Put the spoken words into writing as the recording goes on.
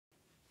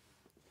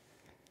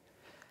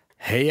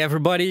Hey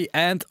everybody,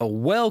 and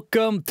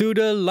welcome to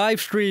the live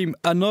stream.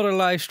 Another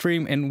live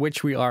stream in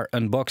which we are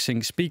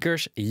unboxing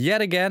speakers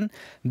yet again.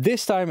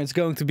 This time it's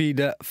going to be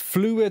the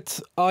Fluid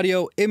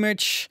Audio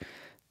Image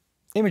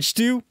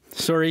 2.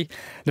 Sorry,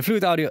 the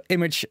Fluid Audio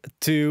Image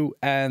 2.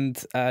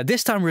 And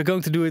this time we're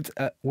going to do it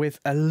with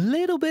a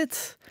little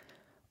bit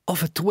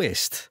of a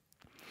twist.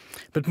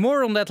 But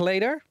more on that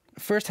later.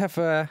 First have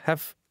a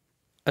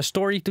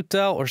story to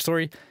tell, or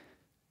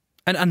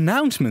an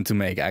announcement to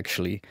make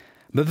actually.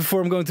 But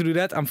before I'm going to do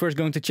that, I'm first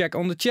going to check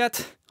on the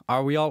chat.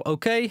 Are we all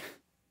okay?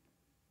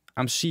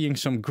 I'm seeing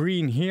some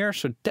green here,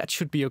 so that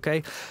should be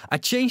okay. I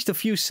changed a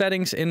few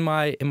settings in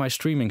my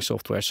streaming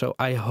software, so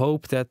I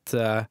hope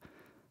that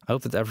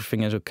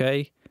everything is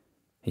okay.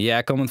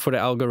 Yeah, comment for the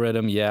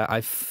algorithm. Yeah,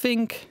 I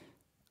think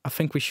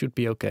we should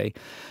be okay.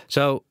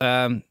 So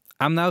I'm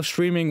now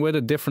streaming with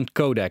a different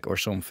codec or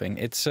something.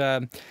 It's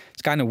kind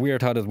of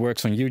weird how that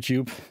works on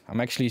YouTube.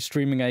 I'm actually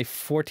streaming a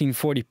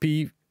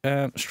 1440p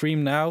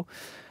stream now.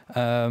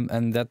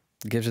 And that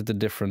gives it a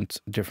different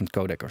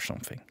codec or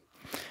something.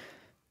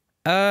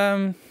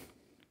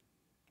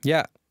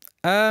 Yeah.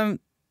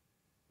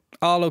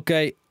 All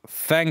okay.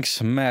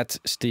 Thanks, Matt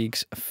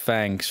Steeks.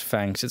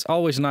 Thanks. It's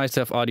always nice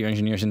to have audio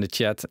engineers in the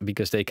chat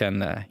because they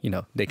can,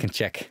 they can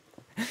check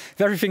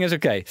if everything is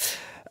okay.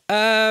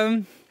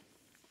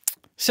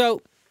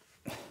 So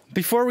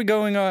before we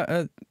going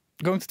to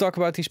talk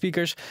about these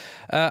speakers,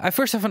 I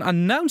first have an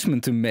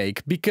announcement to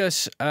make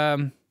because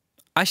I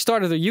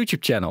started a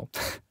YouTube channel.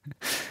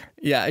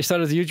 Yeah, I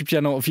started a YouTube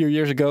channel a few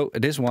years ago,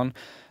 this one.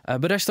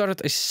 But I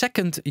started a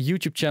second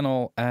YouTube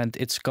channel and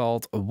it's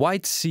called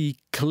White Sea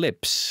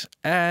Clips.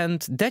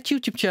 And that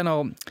YouTube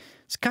channel,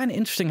 it's kind of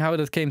interesting how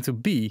that came to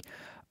be.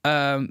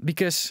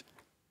 Because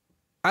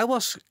I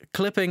was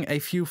clipping a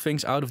few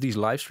things out of these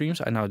live streams.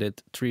 I now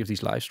did 3 of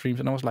these live streams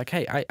and I was like,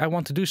 hey, I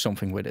want to do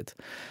something with it.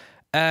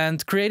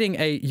 And creating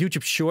a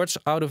YouTube Shorts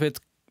out of it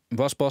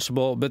was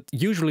possible. But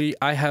usually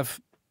I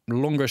have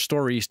longer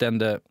stories than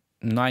the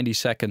 90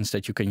 seconds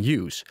that you can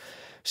use.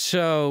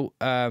 So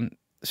I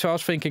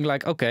was thinking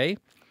like, okay,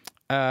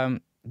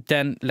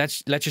 then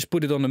let's just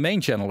put it on the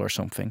main channel or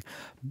something.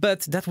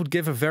 But that would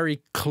give a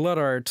very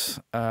cluttered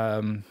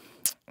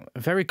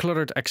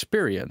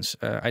experience.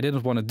 I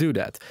didn't want to do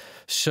that.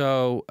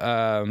 So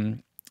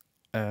I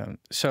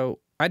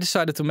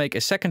decided to make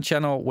a second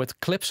channel with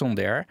clips on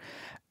there.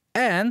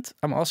 And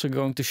I'm also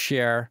going to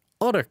share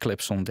other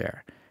clips on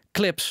there.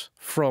 Clips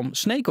from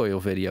snake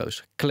oil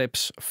videos,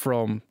 clips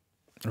from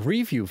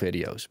review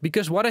videos.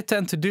 Because what I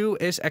tend to do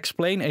is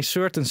explain a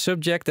certain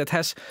subject that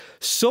has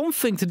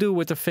something to do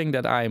with the thing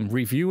that I'm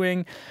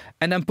reviewing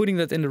and then putting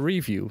that in the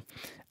review.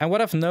 And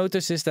what I've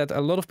noticed is that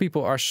a lot of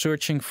people are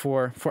searching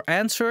for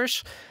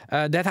answers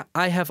that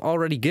I have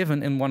already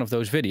given in one of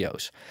those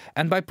videos.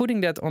 And by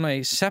putting that on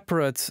a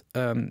separate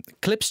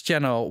clips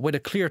channel with a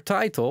clear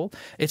title,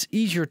 it's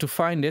easier to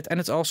find it and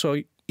it's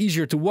also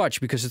easier to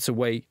watch because it's a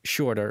way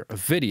shorter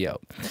video.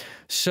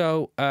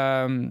 So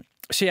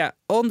yeah,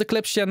 on the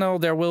clips channel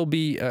there will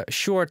be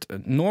short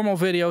normal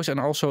videos and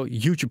also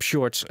YouTube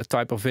Shorts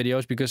type of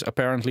videos because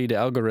apparently the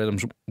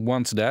algorithms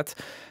want that.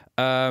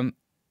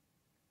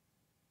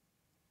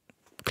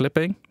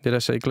 Clipping? Did I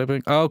say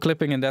clipping? Oh,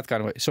 clipping in that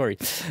kind of way. Sorry.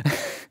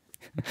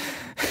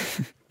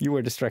 You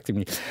were distracting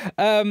me.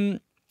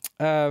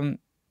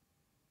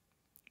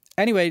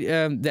 Anyway,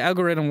 the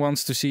algorithm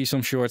wants to see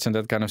some shorts and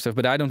that kind of stuff,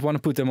 but I don't want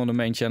to put them on the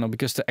main channel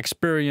because the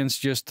experience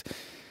just...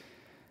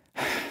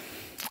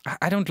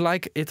 I don't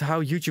like it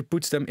how YouTube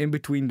puts them in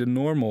between the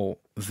normal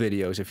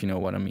videos, if you know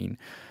what I mean.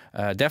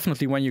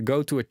 Definitely when you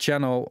go to a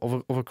channel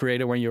of a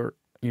creator, when you're,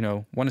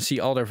 want to see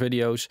all their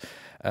videos,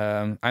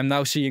 I'm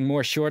now seeing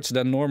more shorts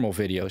than normal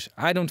videos.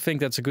 I don't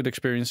think that's a good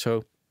experience,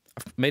 so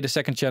I've made a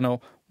second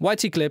channel,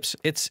 White Sea Clips.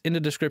 It's in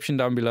the description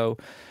down below.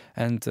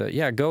 And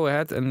yeah, go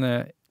ahead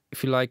and...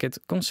 if you like it,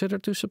 consider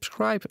to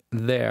subscribe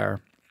there.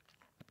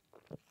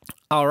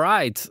 All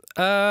right.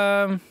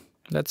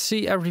 Let's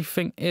see.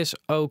 Everything is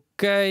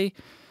okay.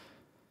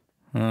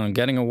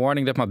 Getting a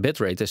warning that my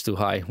bitrate is too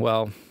high.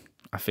 Well,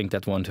 I think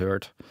that won't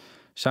hurt.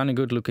 Sounding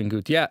good, looking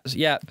good. Yeah.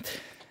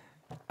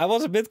 I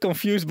was a bit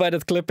confused by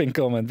that clipping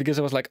comment because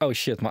I was like, oh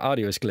shit, my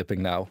audio is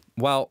clipping now.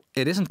 Well,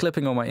 it isn't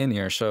clipping on my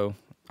in-ear, so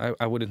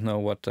I wouldn't know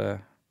what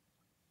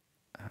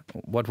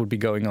would be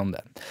going on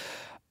then.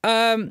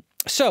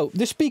 So,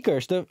 the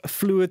speakers, the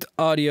Fluid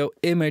Audio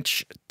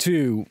Image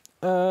 2.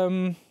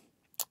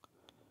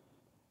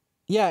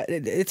 Yeah,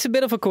 it's a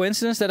bit of a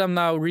coincidence that I'm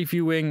now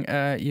reviewing,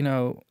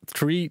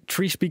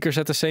 three speakers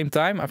at the same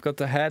time. I've got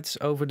the heads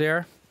over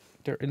there.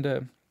 They're in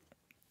the...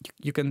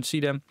 You can see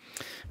them.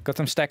 Got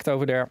them stacked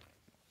over there.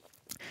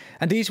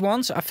 And these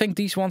ones, I think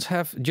these ones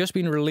have just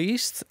been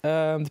released.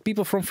 The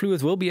people from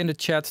Fluid will be in the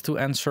chat to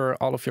answer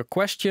all of your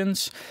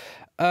questions.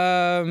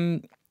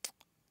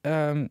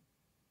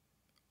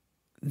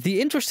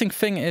 The interesting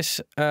thing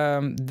is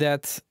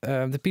that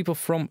the people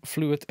from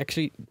Fluid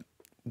actually,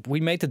 we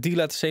made the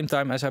deal at the same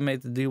time as I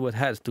made the deal with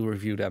Head to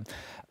review them.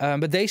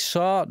 But they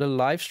saw the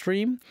live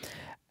stream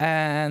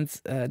and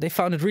they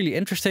found it really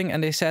interesting.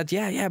 And they said,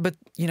 yeah, but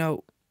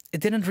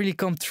it didn't really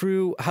come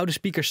through how the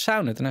speakers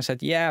sounded. And I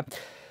said, yeah,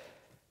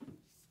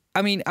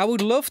 I mean, I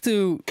would love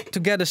to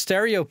get a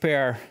stereo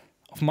pair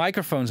of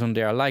microphones on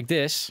there like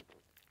this,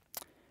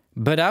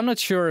 but I'm not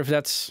sure if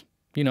that's,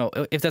 you know,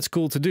 if that's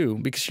cool to do,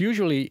 because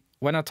usually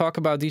when I talk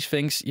about these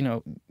things, you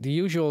know, the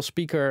usual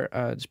speaker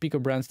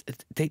brands,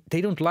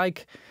 they don't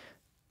like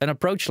an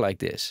approach like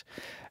this.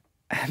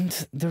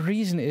 And the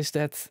reason is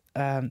that,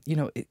 you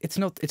know, it's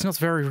not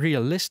very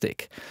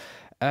realistic.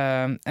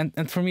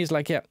 And for me, it's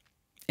like, yeah,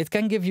 it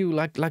can give you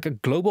like a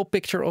global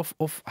picture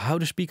of how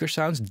the speaker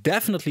sounds,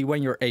 definitely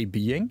when you're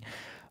ABing,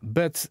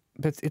 but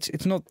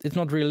it's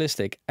not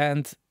realistic.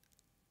 And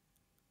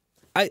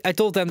I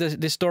told them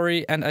this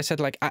story, and I said,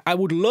 like, I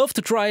would love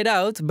to try it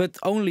out, but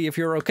only if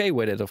you're okay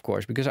with it, of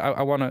course, because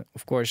I want to,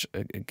 of course,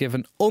 give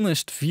an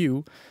honest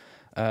view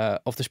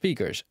of the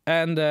speakers.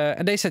 And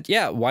they said,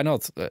 yeah, why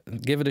not?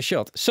 Give it a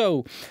shot.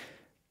 So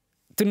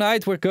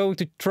tonight we're going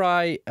to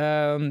try,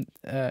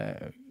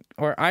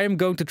 or I am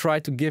going to try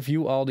to give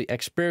you all the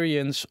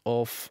experience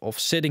of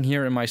sitting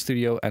here in my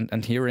studio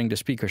and hearing the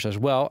speakers as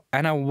well.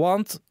 And I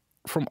want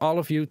from all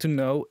of you to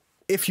know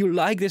if you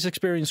like this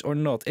experience or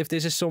not, if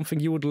this is something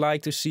you would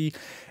like to see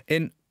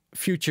in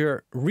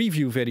future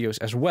review videos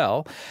as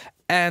well.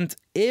 And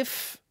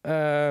if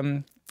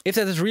that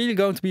is really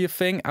going to be a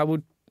thing,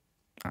 I'm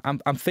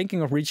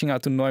thinking of reaching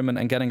out to Neumann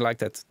and getting like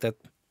that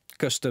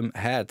custom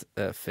head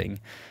thing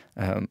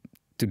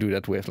to do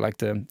that with, like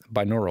the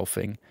binaural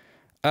thing.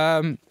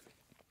 So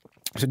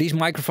these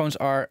microphones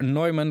are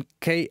Neumann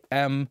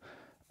KM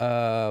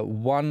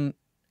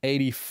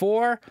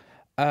 184.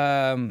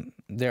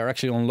 They're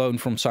actually on loan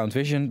from Sound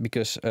Vision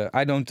because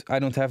I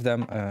don't have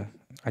them.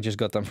 I just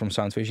got them from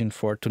Sound Vision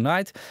for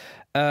tonight.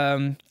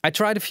 I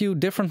tried a few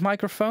different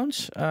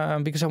microphones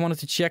because I wanted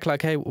to check,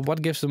 like, hey,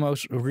 what gives the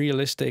most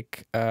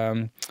realistic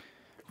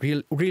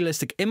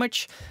realistic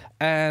image?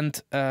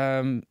 And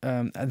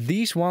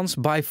these ones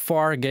by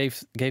far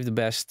gave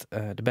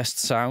the best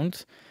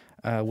sound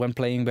when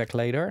playing back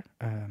later.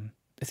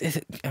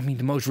 I mean,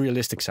 the most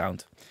realistic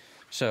sound.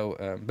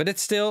 So, but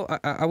it's still,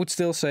 I would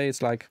still say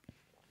it's like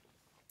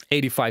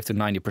 85 to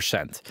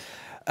 90%.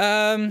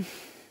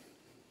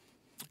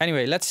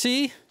 Anyway, let's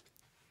see.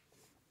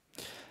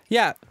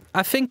 Yeah,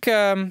 I think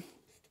I'm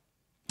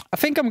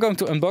going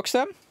to unbox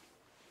them.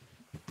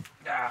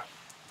 Yeah.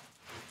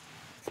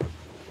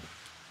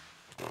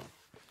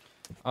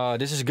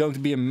 This is going to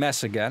be a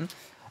mess again.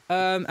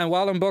 And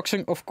while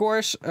unboxing, of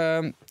course,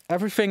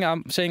 everything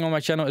I'm saying on my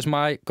channel is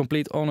my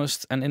complete,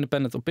 honest and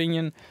independent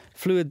opinion.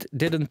 Fluid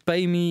didn't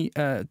pay me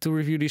to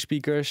review these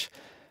speakers.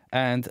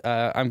 And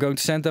I'm going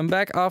to send them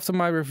back after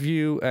my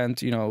review.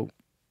 And, you know,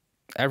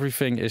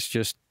 everything is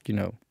just, you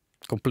know,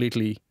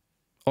 completely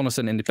honest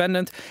and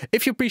independent.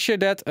 If you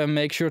appreciate that,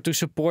 make sure to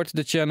support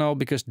the channel,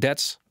 because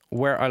that's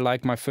where I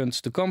like my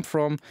funds to come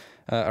from.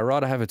 I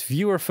rather have it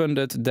viewer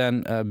funded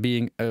than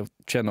being a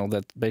channel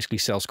that basically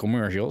sells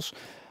commercials.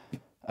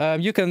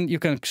 You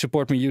can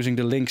support me using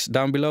the links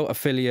down below,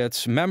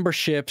 affiliates,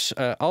 memberships,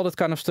 all that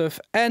kind of stuff.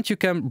 And you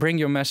can bring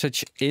your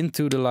message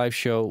into the live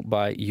show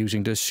by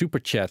using the super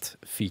chat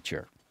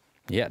feature.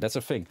 Yeah, that's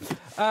a thing.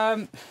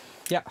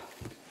 Yeah,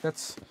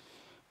 that's...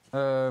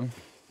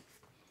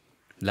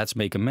 let's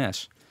make a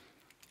mess.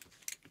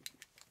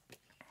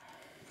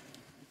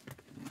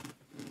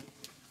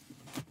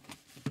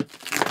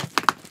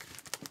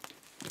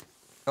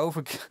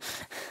 Overkill.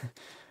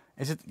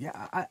 Is it?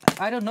 Yeah,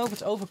 I don't know if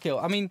it's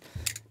overkill. I mean,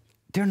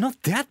 they're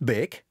not that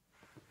big.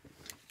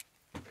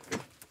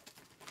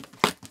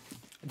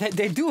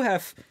 They do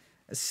have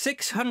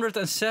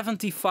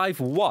 675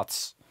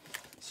 watts.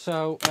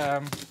 So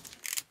I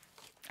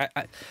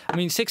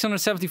mean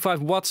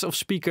 675 watts of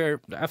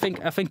speaker. I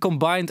think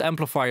combined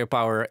amplifier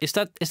power. Is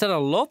that a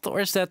lot or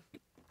is that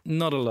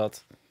not a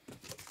lot?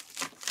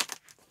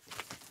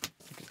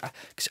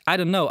 'Cause I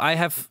don't know. I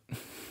have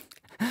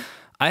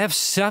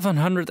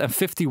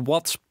 750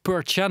 watts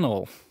per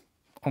channel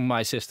on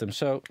my system.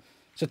 So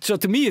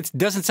to me, it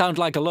doesn't sound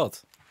like a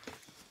lot.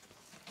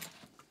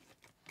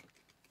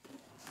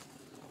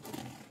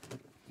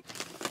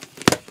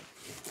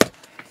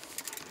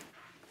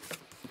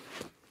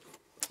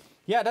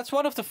 Yeah, that's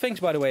one of the things,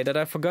 by the way, that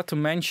I forgot to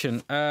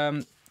mention.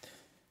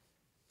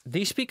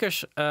 These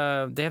speakers,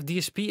 they have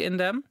DSP in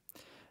them.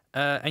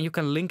 And you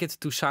can link it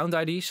to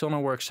SoundID,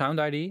 Sonarworks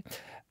SoundID.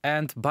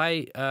 And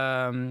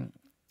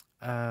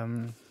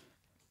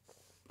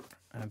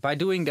by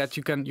doing that,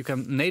 you can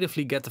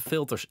natively get the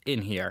filters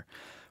in here.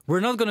 We're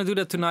not going to do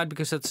that tonight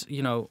because that's,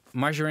 you know,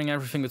 measuring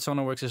everything with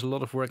Sonarworks is a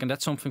lot of work, and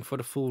that's something for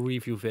the full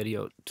review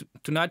video.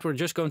 Tonight we're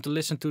just going to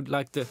listen to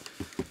like the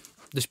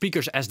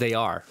speakers as they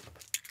are.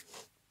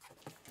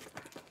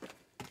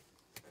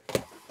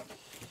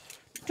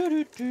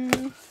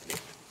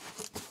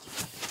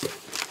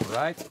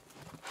 Right.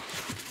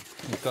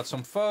 We've got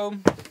some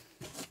foam.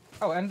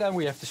 Oh, and then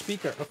we have the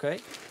speaker. Okay.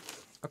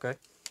 Okay.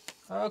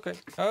 Okay.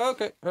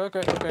 Okay.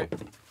 Okay. Okay.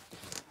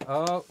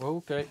 Oh,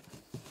 okay.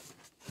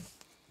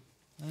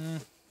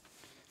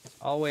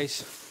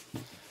 Always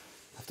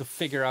have to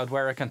figure out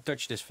where I can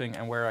touch this thing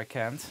and where I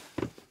can't.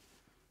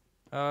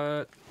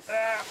 All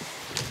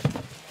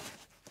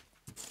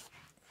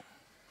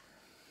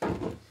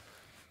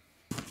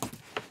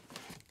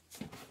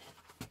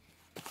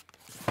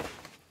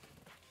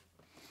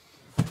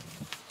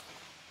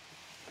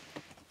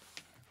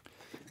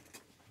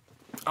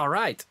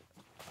right.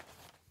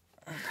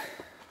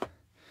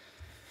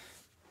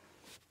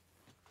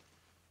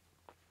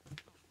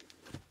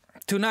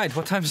 Tonight,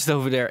 what time is it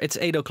over there? It's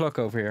 8 o'clock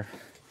over here.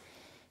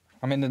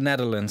 I'm in the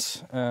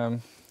Netherlands.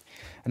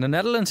 And the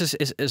Netherlands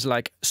is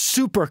like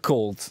super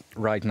cold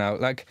right now.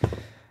 Like,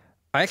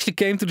 I actually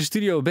came to the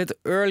studio a bit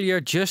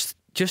earlier just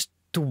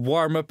to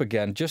warm up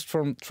again. Just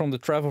from the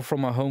travel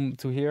from my home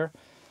to here.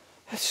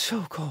 It's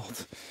so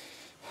cold.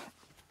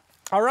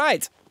 All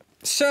right.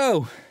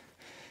 So,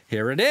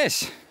 here it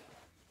is.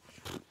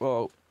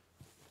 Whoa.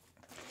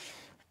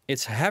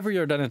 It's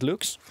heavier than it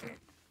looks.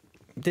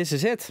 This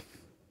is it.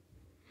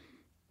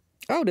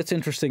 Oh, that's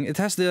interesting. It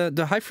has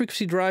the high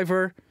frequency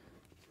driver.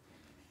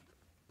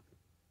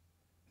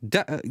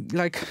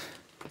 Like,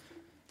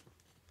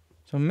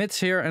 so mids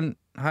here and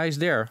highs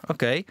there.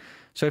 Okay.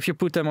 So if you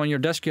put them on your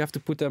desk, you have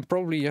to put them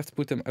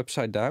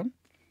upside down.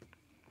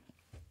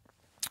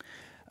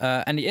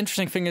 And the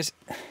interesting thing is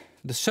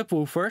the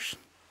subwoofers,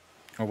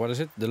 or what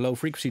is it? The low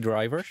frequency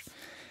drivers.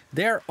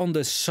 They're on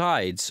the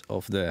sides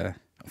of the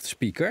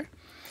speaker.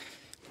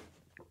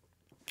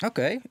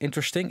 Okay,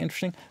 interesting.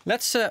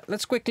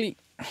 Let's quickly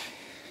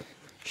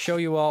show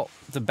you all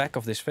the back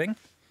of this thing.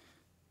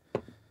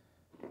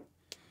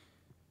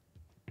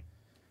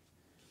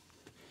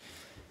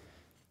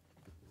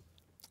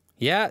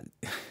 Yeah,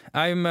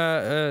 I'm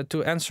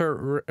to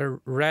answer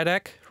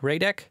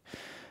Radek.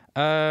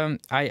 I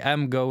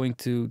am going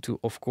to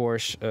of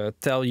course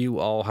tell you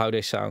all how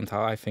they sound,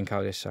 how I think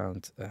how they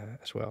sound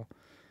as well.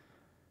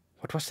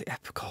 What was the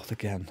app called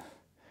again?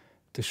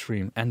 To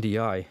stream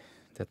NDI,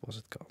 that was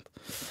it called.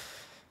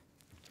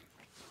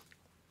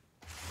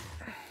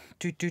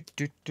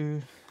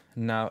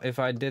 Now, if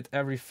I did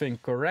everything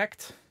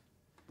correct,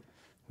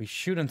 we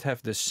shouldn't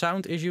have the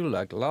sound issue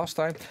like last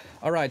time.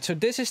 All right, so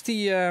this is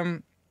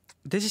the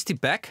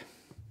back.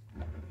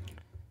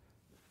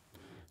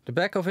 The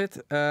back of it.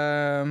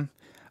 A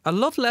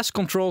lot less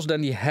controls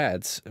than the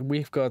heads.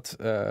 We've got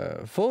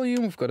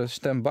volume. We've got a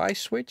standby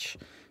switch.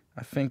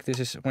 I think this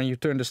is when you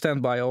turn the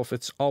standby off,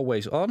 it's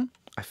always on.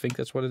 I think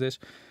that's what it is.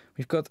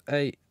 We've got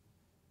an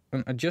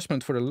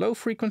adjustment for the low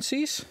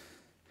frequencies.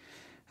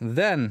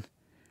 Then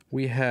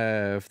we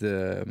have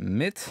the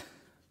mid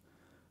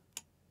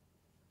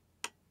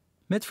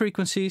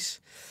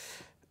frequencies,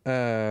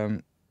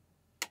 high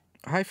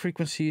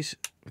frequencies.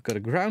 We've got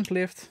a ground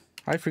lift,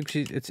 high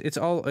frequencies. It's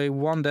all a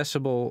 1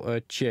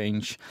 decibel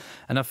change,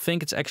 and I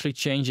think it's actually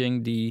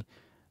changing the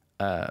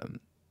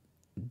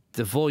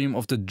volume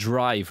of the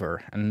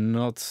driver and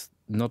not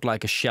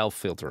like a shelf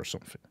filter or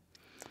something.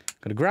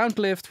 Got a ground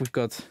lift. We've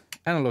got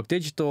analog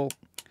digital.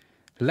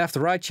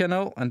 Left-right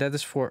channel, and that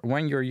is for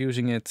when you're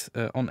using it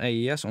on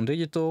AES, on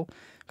digital.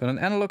 Got an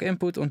analog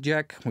input on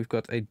jack. We've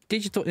got a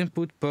digital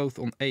input both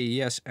on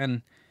AES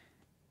and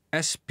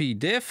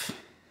SPDIF.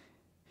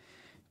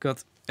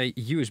 Got a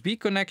USB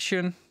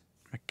connection.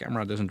 My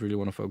camera doesn't really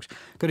want to focus.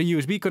 Got a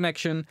USB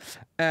connection,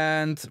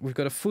 and we've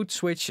got a foot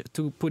switch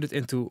to put it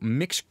into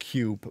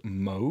Mixcube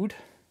mode.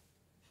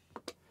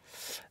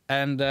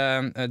 And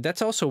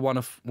that's also one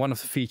of the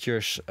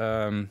features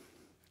of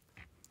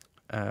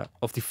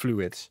the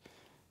fluids.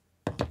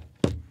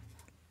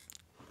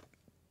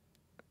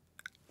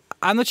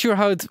 I'm not sure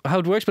how it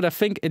works, but I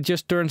think it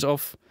just turns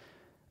off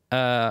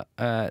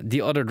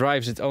the other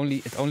drives. It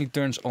only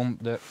turns on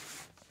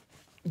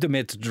the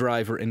mid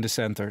driver in the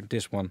center.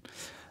 This one,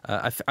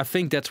 I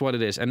think that's what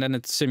it is, and then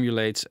it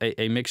simulates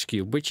a mix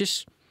cube, which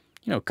is,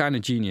 you know, kind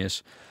of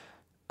genius.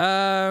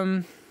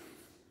 You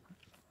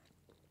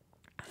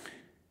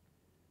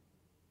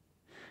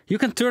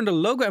can turn the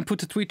logo and put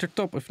the tweeter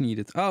top if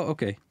needed. Oh,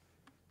 okay.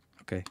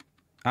 Okay.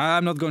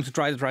 I'm not going to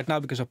try it right now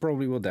because I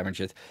probably will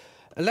damage it.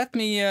 Let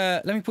me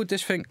put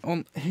this thing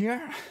on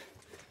here.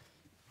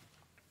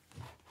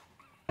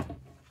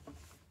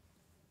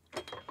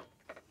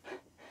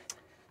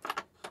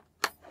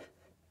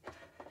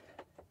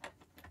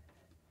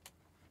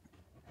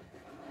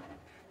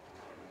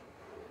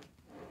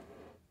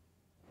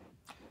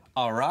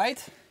 All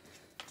right.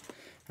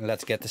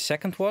 Let's get the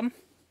second one.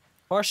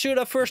 Or should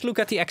I first look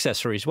at the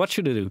accessories? What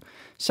should I do?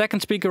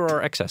 Second speaker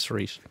or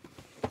accessories?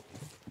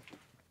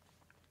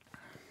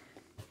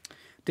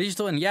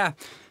 Digital, and yeah,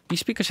 these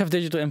speakers have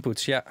digital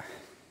inputs, yeah.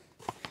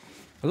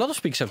 A lot of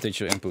speakers have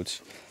digital inputs.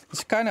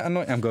 It's kind of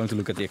annoying. I'm going to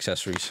look at the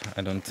accessories.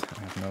 I don't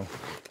know.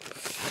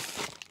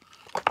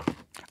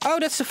 Oh,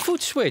 that's the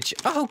foot switch.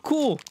 Oh,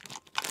 cool.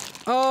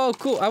 Oh,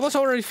 cool. I was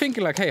already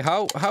thinking like, hey,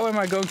 how am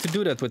I going to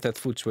do that with that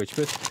foot switch?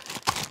 But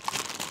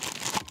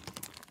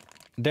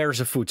there's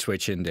a foot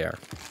switch in there.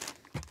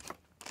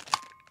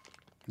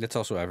 That's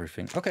also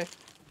everything. Okay,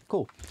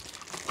 cool.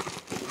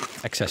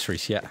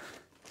 Accessories, yeah.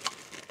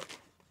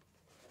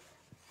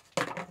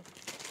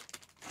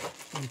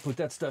 You put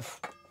that stuff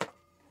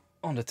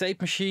on the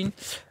tape machine.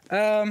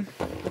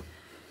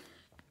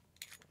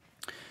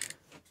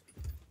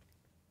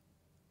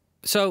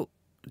 So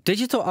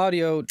digital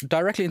audio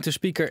directly into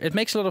speaker, it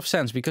makes a lot of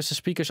sense because the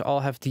speakers all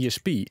have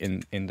DSP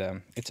in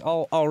them. It's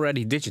all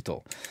already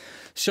digital.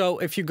 So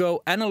if you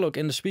go analog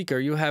in the speaker,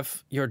 you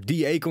have your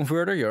DA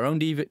converter, your own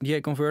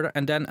DA converter,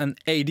 and then an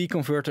AD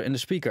converter in the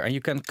speaker. And you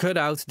can cut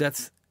out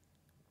that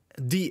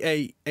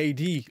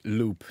DA-AD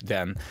loop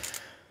then.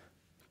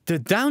 The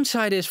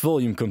downside is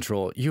volume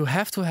control. You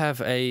have to have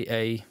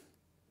a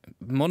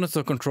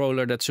monitor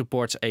controller that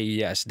supports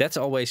AES. That's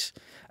always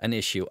an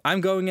issue. I'm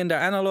going in there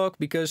analog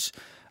because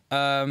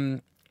my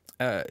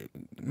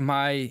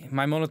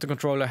monitor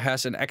controller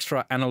has an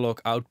extra analog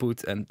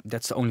output, and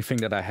that's the only thing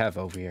that I have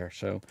over here.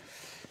 So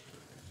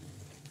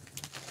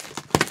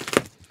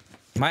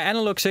my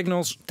analog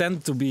signals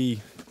tend to be,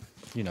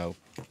 you know,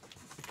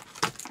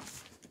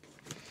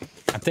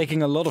 I'm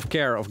taking a lot of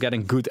care of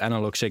getting good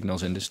analog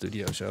signals in the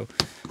studio, so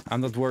I'm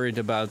not worried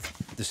about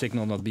the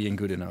signal not being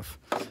good enough.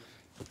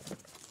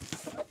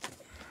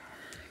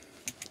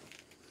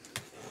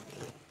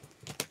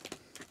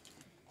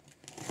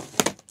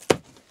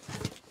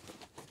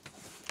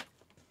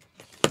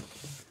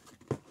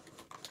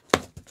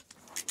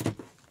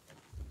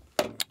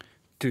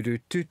 Two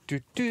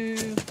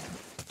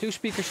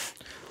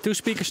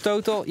speakers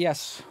total.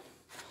 Yes.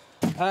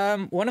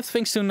 One of the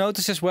things to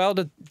notice as well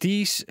that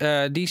these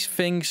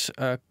things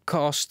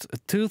cost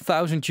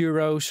 2,000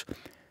 euros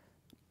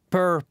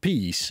per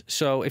piece.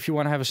 So if you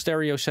want to have a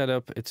stereo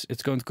setup,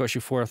 it's going to cost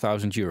you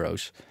 4,000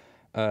 euros,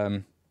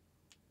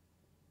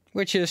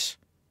 which is,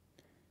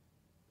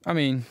 I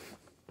mean,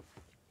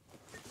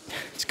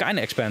 it's kind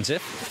of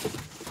expensive.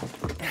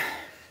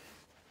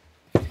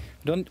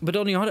 But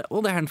on the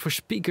other hand, for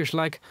speakers,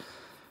 like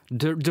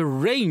the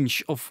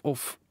range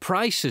of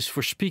prices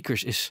for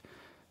speakers is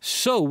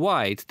so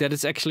wide that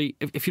it's actually,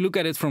 if you look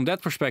at it from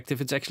that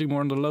perspective, it's actually more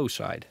on the low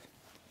side.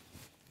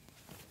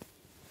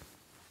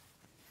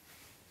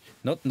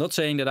 Not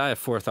saying that I have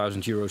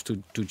 4,000 euros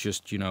to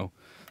just, you know,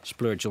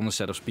 splurge on a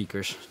set of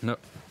speakers. No,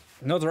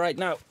 not right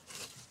now.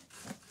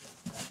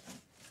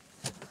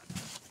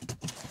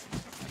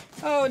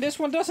 Oh, this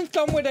one doesn't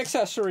come with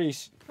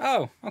accessories.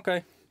 Oh,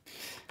 okay.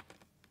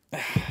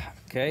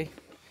 Okay.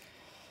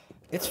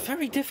 It's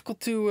very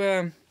difficult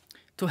to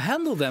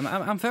handle them.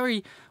 I'm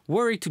very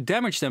worried to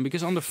damage them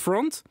because on the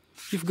front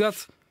you've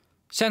got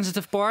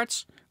sensitive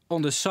parts,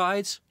 on the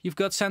sides you've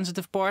got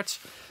sensitive parts.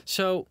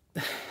 So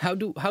how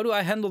do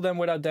I handle them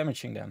without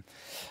damaging them?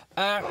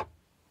 Let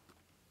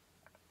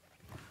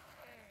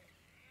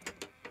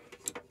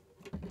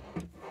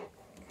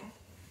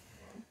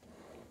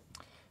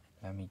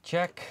me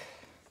check.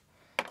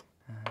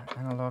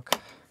 Analog,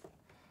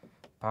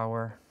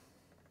 power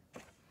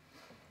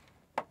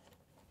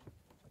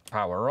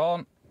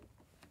on.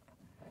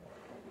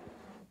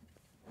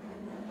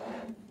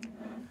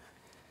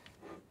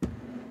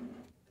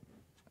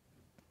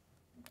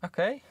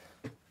 Okay.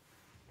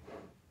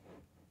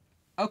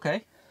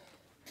 Okay.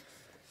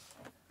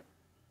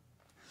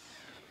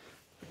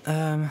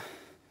 Let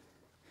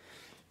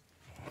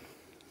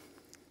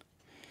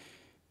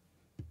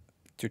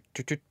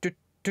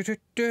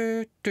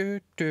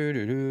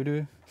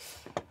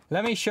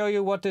me show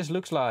you what this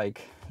looks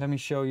like. Let me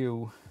show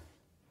you.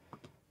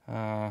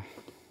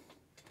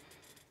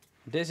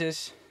 This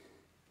is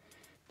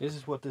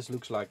what this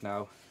looks like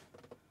now.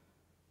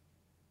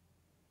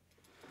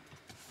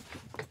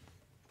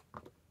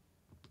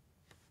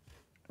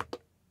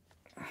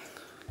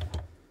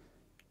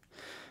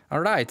 All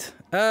right.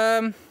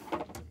 I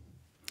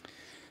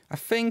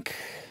think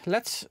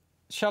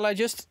shall I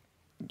just,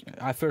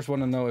 I first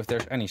want to know if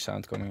there's any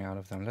sound coming out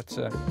of them. Let's,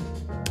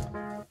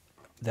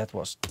 that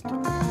was,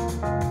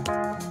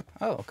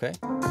 oh, okay.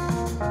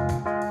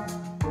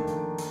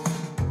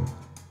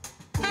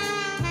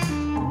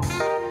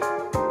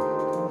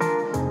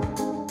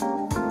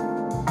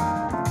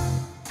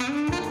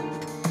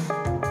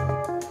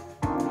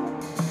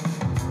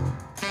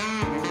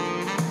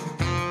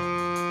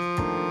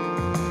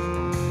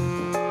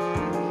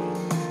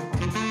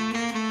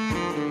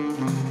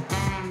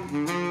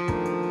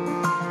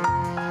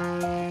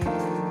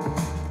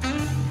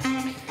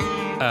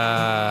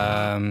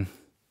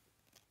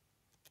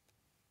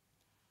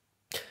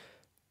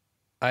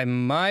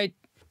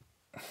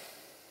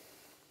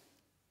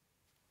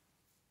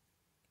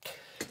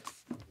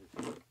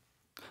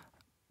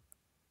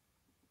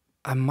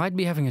 I might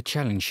be having a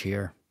challenge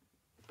here.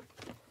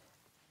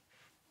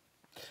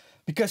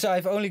 Because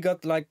I've only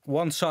got like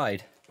one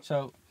side.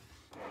 So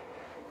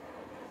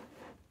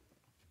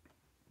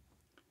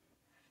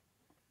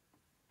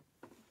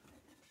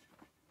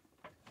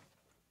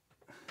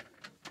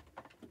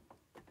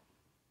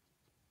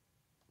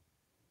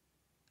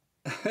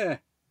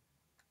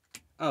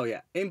oh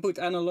yeah, input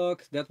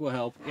analog, that will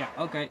help. Yeah,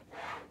 okay.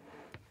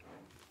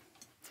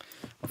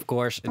 Of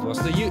course, it was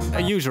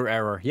a user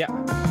error. Yeah.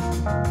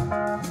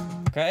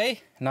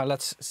 Okay, now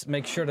let's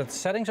make sure that the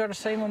settings are the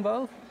same on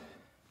both.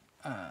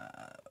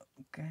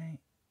 Okay,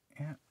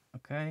 yeah,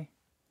 okay.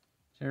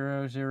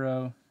 0,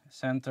 0,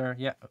 center,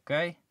 yeah,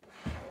 okay.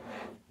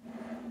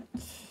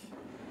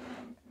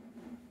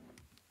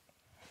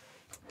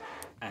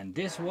 And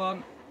this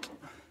one,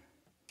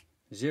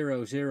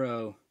 0,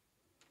 0,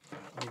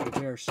 over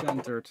there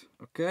centered.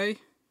 Okay.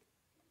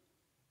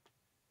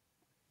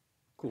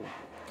 Cool.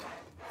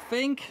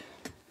 Think.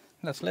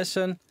 Let's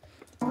listen.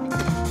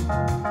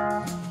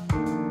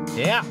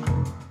 Yeah.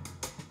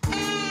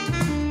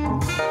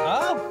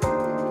 Oh.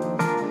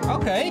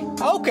 Okay.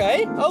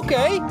 Okay.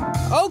 Okay.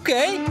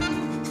 Okay.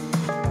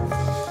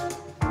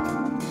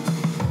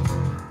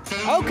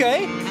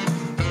 Okay.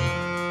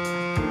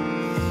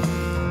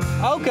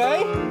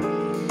 Okay.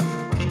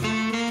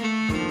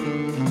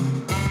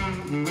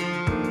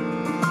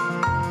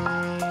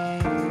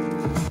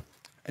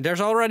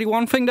 There's already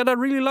one thing that I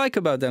really like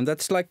about them.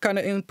 That's like kind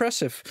of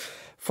impressive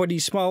for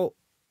these small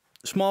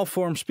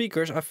form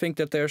speakers. I think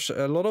that there's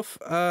a lot of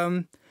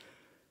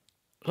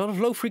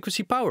low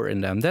frequency power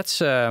in them.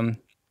 That's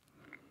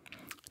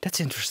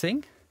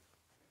interesting.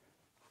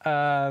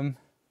 Yeah,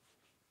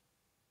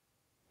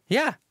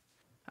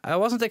 I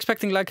wasn't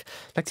expecting like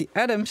the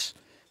Adams.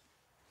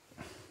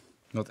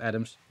 Not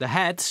Adams. The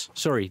heads.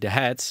 Sorry, the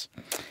heads.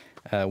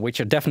 Which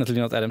are definitely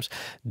not Adams.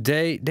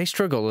 They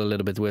struggle a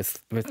little bit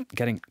with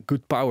getting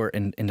good power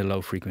in the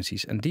low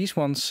frequencies, and these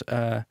ones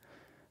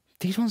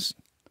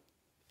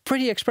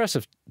pretty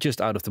expressive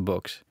just out of the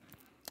box.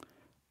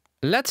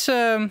 Let's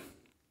how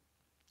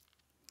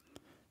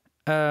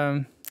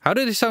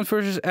do they sound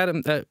versus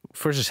Adam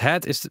versus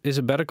head is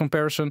a better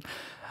comparison.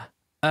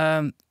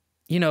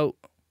 You know,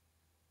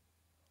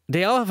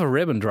 they all have a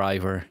ribbon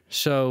driver,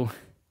 so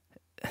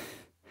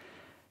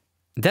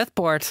that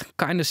part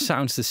kind of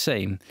sounds the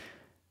same.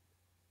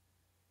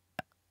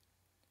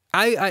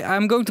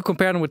 I'm going to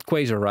compare them with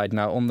Quasar right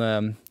now on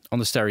the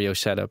stereo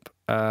setup.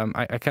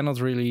 I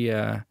cannot really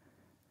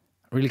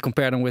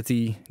compare them with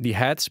the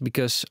heads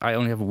because I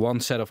only have one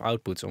set of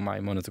outputs on my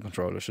monitor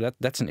controller, so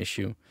that's an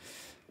issue.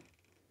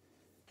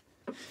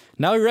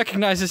 Now he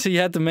recognizes he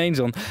had the mains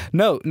on.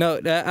 No,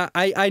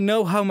 I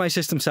know how my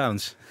system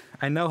sounds.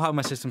 I know how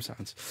my system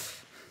sounds.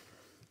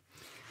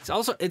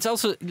 It's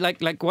also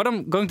like what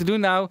I'm going to do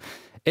now.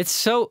 It's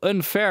so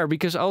unfair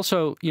because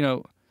also, you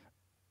know,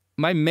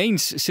 my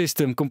mains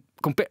system,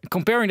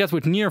 comparing that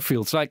with near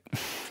fields, like,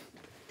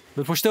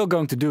 but we're still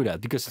going to do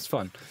that because it's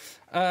fun.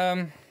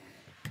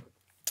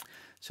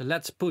 So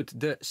let's put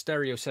the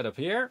stereo setup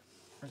here.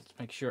 Let's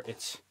make sure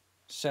it's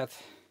set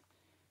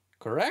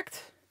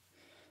correct.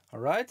 All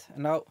right,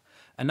 and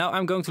now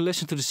I'm going to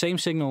listen to the same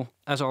signal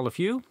as all of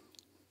you.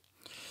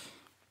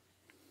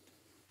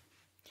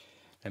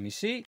 Let me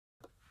see,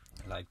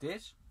 like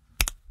this.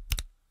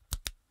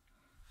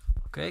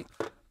 Okay.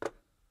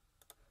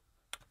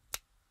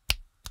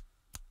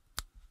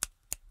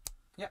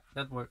 Yeah,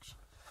 that works.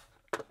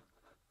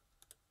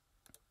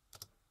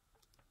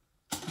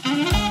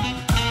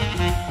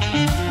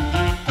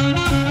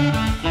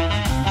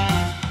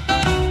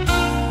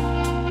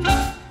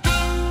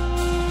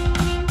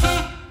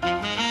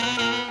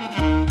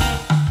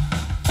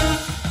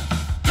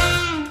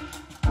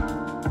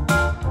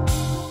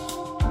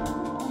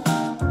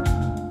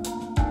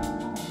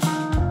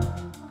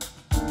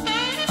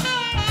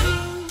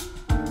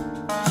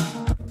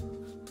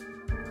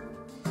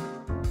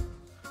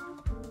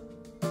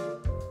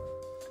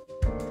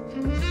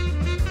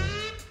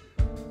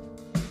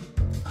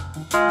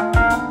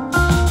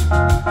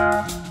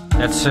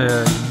 That's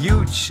a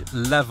huge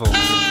level.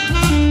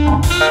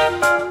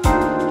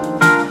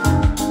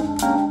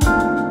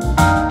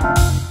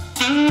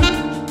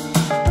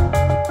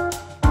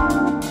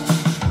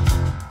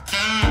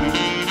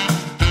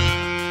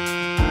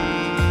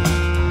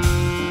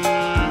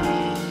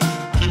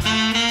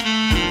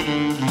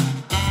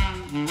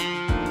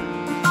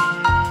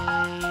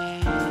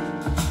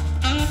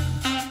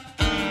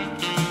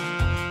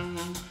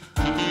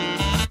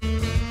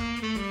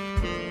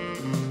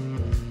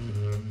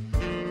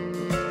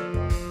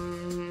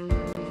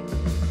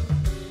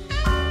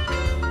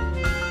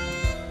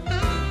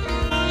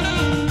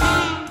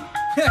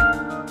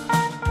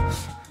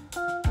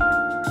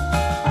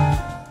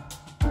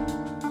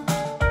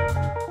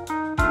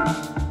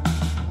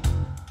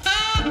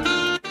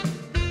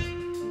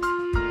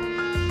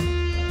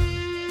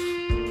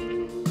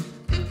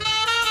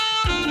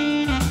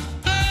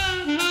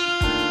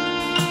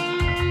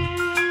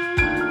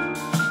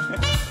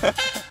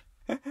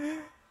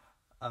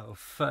 Oh,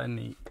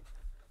 funny.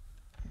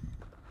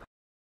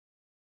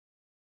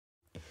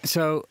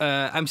 So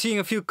I'm seeing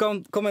a few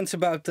comments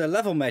about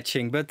level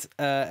matching, but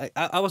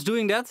I was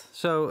doing that.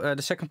 So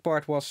the second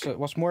part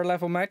was more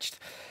level matched.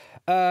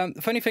 The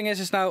funny thing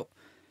is now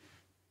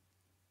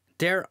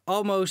they're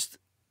almost,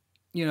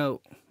 you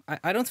know,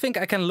 I don't think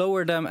I can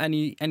lower them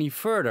any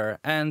further.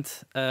 And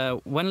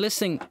when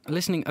listening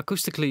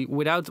acoustically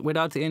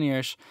without the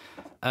in-ears,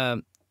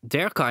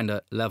 they're kind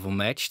of level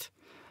matched.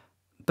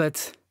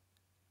 But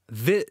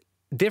the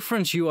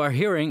difference you are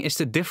hearing is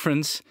the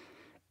difference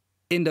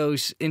in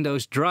those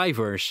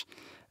drivers.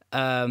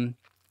 The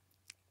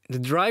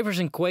drivers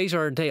in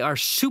Quasar, they are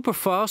super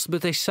fast,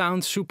 but they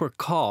sound super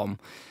calm.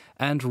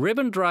 And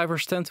ribbon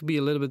drivers tend to be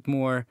a little bit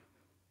more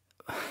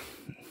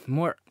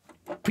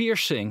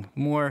piercing,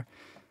 more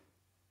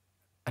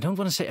I don't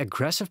want to say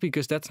aggressive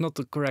because that's not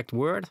the correct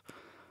word.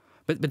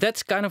 But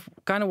that's kind of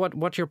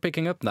what you're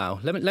picking up now.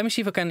 Let me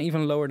see if I can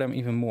even lower them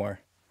even more.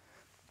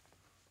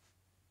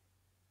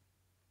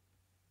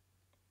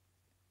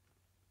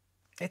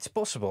 It's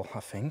possible, I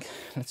think.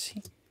 Let's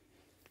see.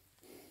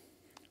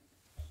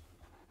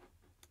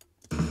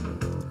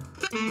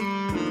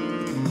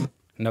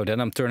 No,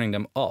 then I'm turning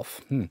them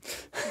off.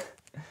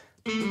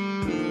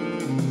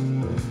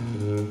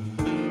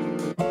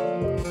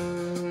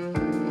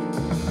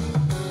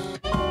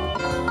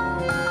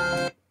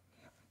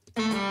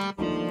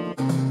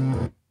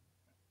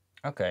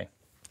 Okay.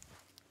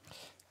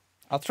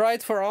 I'll try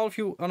it for all of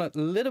you on a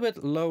little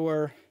bit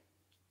lower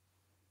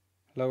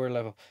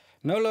level.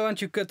 No,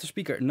 Laurent, you cut the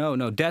speaker.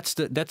 No, that's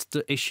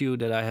the issue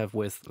that I have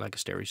with like a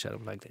stereo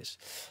setup like this.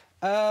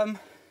 And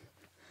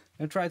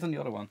try it on the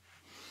other one.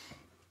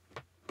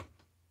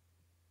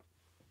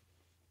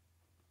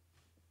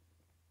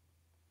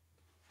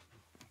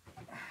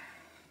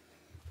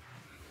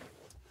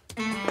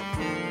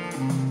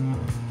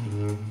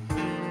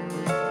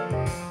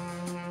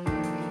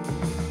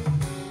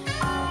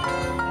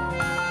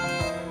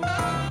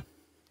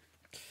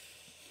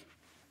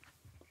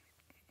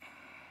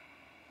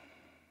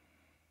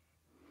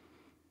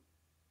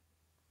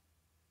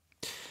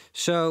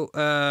 So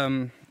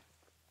I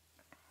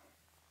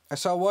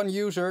saw one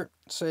user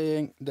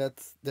saying that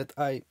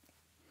I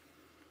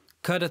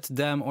cutted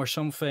them or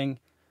something.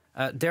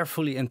 They're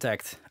fully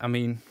intact. I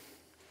mean,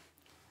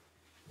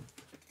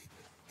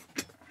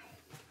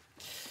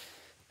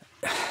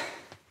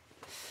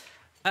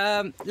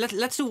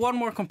 let's do one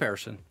more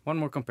comparison.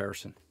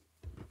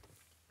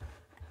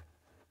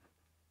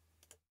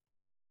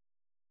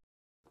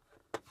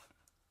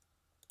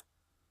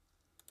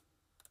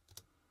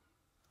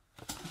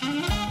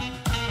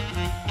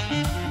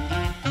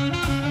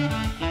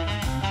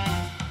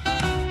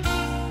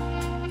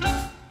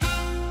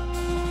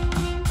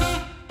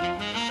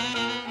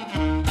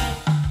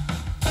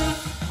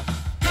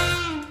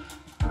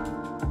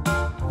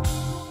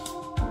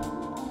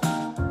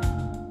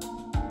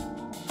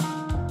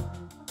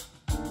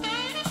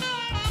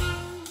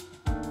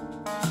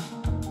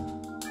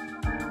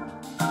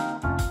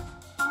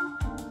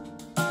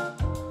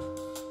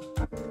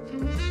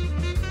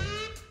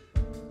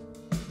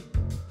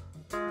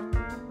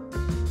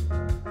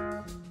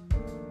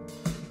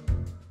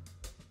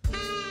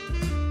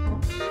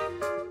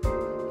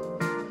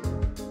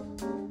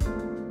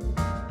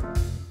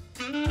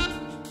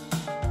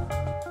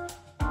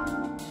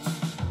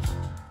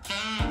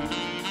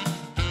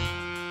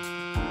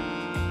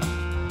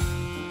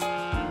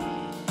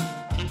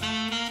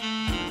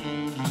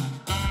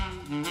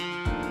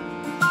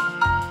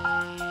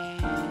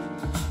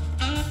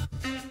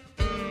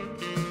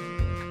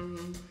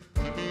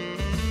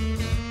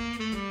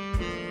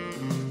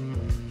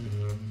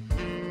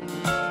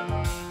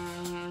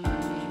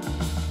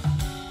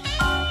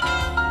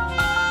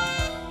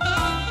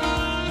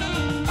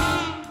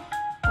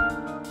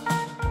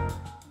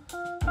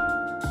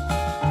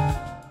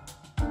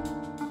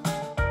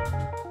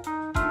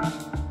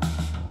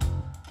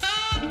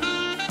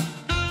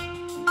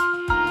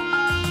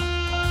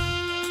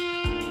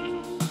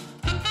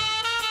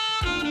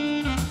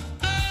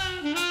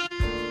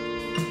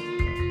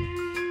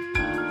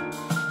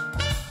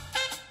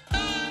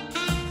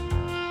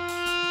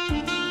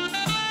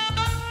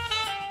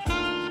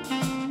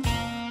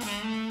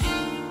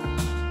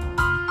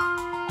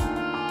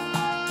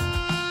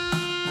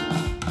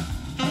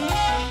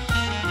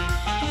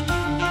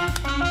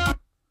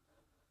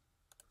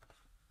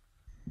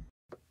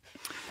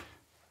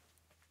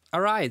 All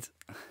right.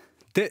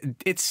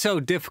 It's so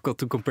difficult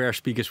to compare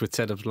speakers with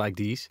setups like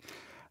these.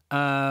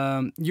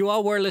 You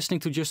all were listening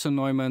to Justin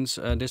Neumann's.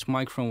 This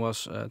microphone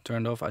was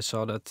turned off. I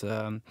saw that.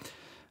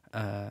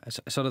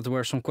 I saw that there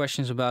were some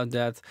questions about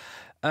that.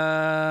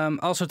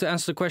 Also, to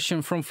answer the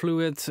question from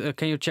Fluid,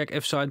 can you check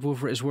if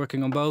subwoofer is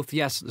working on both?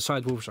 Yes, the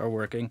subwoofers are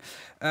working.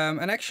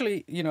 And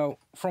actually, you know,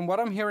 from what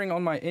I'm hearing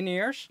on my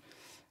in-ears,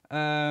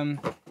 I'm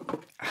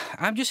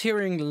just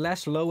hearing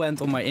less low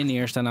end on my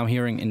in-ears than I'm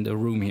hearing in the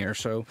room here.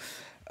 So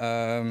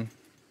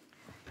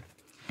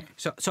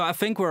I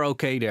think we're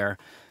okay there.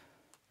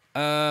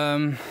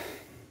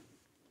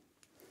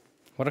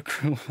 What a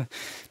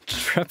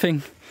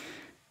trapping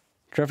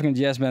a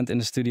jazz band in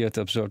the studio to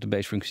absorb the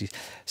bass frequencies.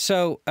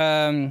 So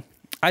I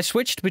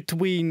switched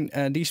between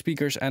these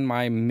speakers and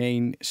my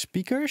main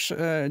speakers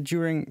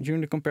during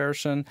the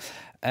comparison,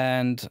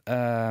 and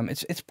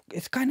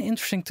it's kind of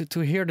interesting to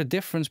hear the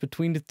difference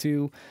between the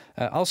two.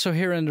 Also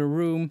here in the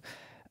room.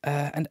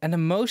 And the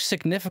most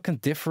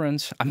significant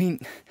difference, I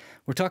mean,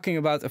 we're talking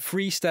about a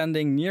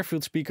freestanding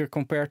near-field speaker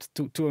compared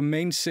to a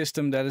main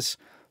system that is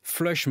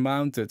flush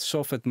mounted,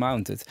 soffit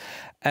mounted.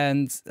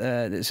 And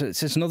so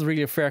it's not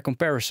really a fair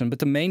comparison, but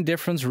the main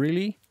difference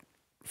really,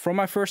 from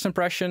my first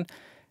impression,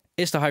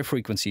 is the high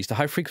frequencies. The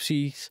high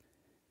frequencies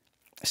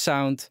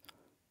sound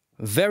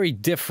very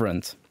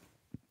different.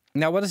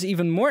 Now, what is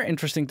even more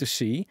interesting to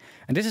see,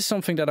 and this is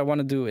something that I want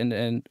to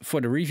do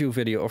for the review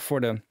video or for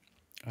the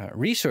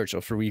research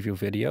of the review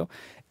video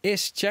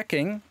is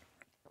checking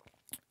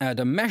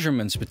the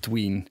measurements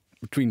between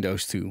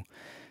those two,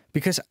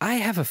 because I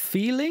have a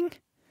feeling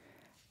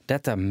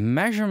that the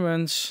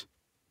measurements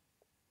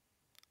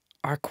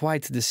are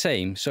quite the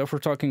same. So if we're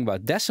talking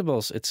about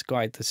decibels, it's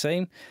quite the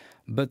same.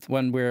 But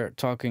when we're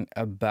talking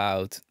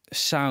about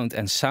sound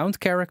and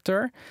sound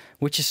character,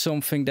 which is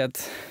something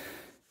that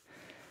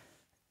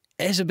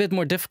is a bit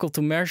more difficult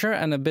to measure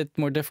and a bit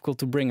more difficult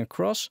to bring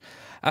across,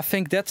 I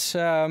think that's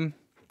going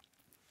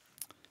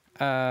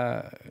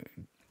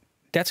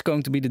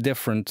to be the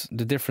difference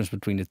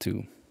between the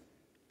two.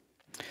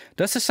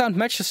 Does the sound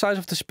match the size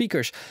of the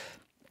speakers?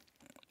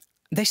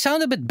 They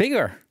sound a bit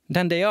bigger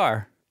than they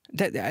are.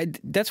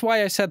 That's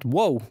why I said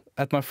whoa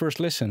at my first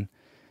listen.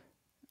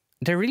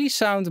 They really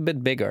sound a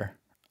bit bigger.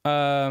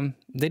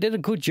 They did a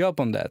good job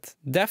on that.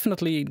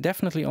 Definitely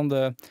on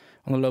the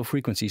low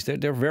frequencies.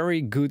 They're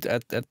very good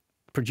at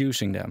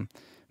producing them.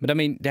 But I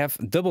mean, they have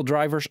double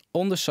drivers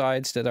on the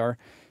sides that are,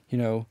 you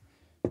know,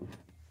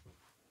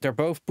 they're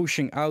both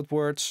pushing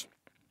outwards.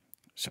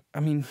 So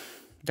I mean,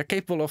 they're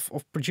capable of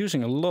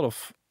producing a lot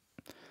of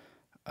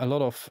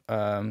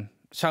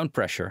sound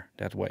pressure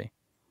that way.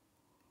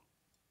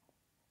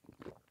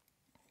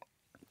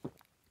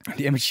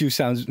 The MHU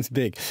sounds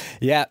big.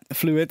 Yeah,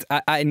 Fluid.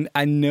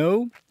 I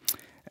know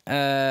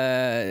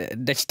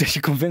that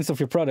you're convinced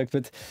of your product,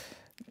 but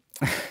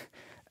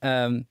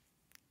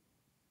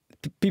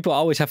people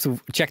always have to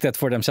check that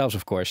for themselves.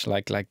 Of course,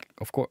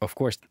 of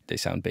course they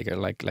sound bigger.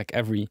 Like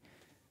every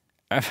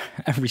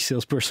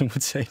salesperson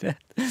would say that.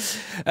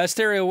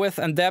 Stereo width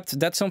and depth.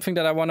 That's something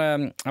that I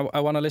wanna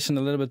listen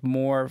a little bit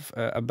more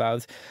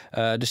about.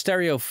 The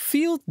stereo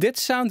field did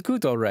sound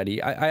good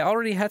already. I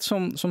already had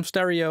some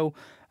stereo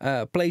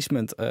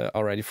placement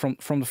already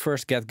from the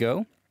first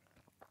get-go.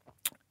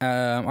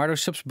 Are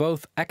those subs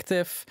both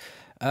active?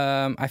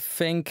 I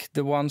think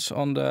the ones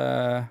on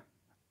the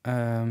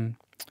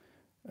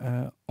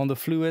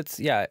Fluid,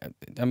 yeah.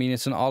 I mean,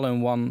 it's an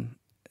all-in-one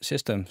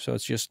system, so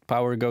it's just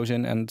power goes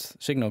in and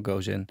signal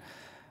goes in.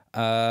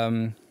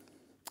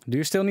 Do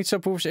you still need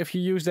subwoofers if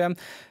you use them?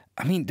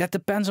 I mean, that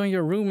depends on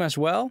your room as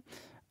well.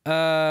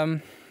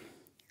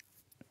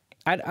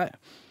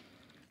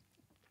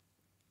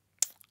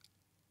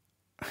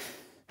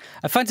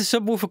 I find the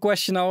subwoofer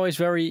question always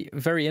very,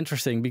 very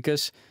interesting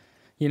because,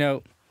 you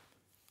know,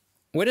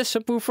 with a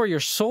subwoofer, you're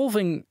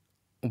solving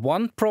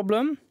one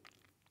problem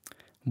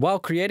while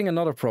creating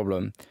another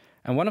problem.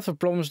 And one of the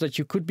problems that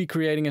you could be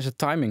creating is a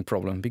timing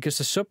problem, because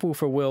the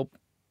subwoofer will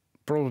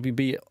probably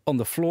be on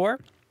the floor,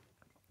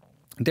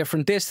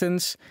 different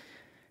distance,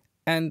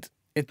 and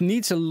it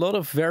needs a lot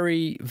of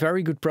very,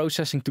 very good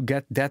processing to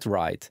get that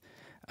right.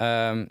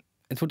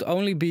 It would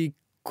only be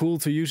cool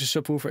to use a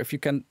subwoofer if you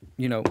can,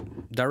 you know,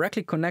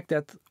 directly connect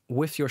that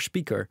with your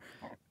speaker,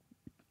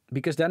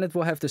 because then it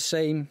will have the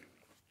same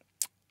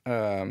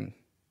timeline,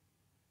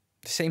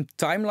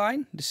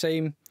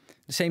 the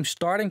same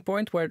starting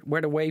point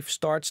where the wave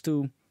starts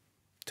to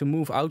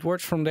move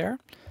outwards from there.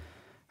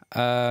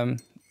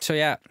 So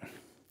yeah,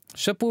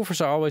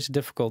 subwoofers are always a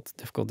difficult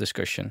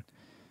discussion.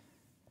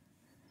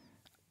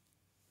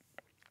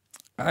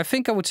 I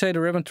think I would say the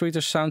ribbon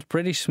tweeters sound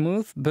pretty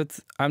smooth, but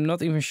I'm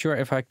not even sure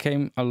if I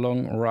came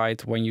along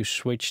right when you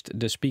switched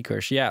the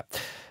speakers. Yeah,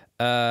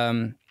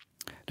 the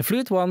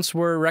Fluid ones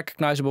were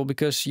recognizable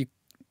because you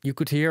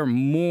could hear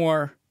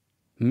more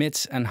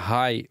mids and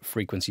high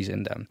frequencies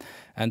in them,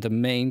 and the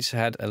mains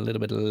had a little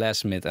bit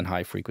less mid and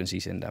high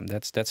frequencies in them.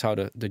 That's how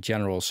the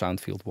general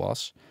sound field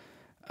was.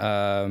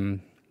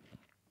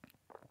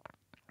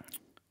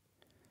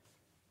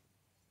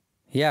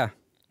 Yeah.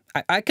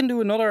 I can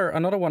do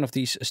another one of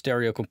these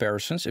stereo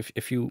comparisons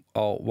if you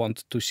all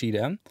want to see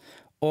them.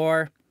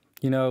 Or,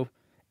 you know,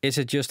 is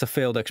it just a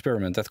failed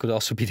experiment? That could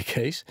also be the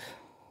case.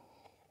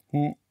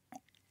 The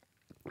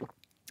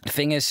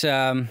thing is,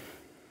 I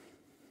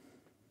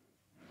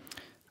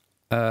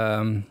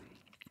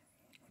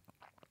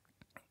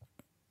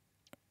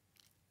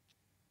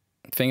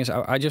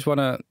just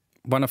wanna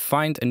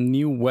find a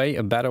new way,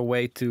 a better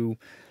way to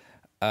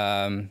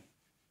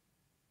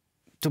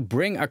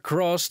bring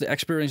across the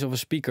experience of a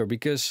speaker,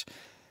 because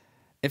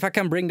if I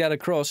can bring that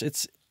across,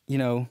 it's, you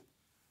know,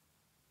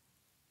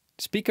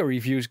 speaker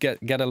reviews get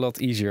a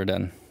lot easier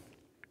then.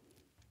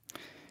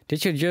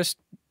 Did you just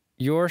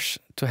yours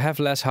to have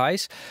less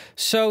highs?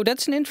 So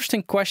that's an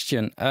interesting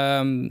question.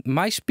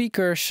 My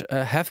speakers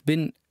have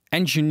been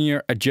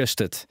engineer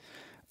adjusted.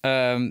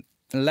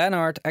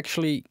 Lennart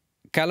actually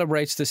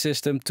calibrates the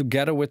system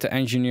together with the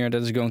engineer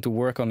that is going to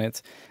work on it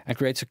and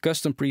creates a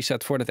custom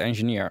preset for that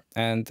engineer.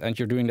 And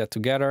you're doing that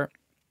together.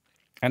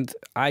 And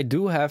I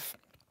do have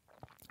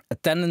a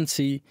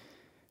tendency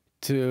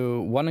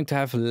to wanting to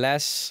have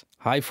less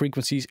high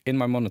frequencies in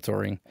my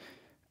monitoring.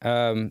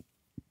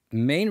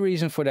 Main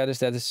reason for that is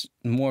that it's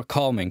more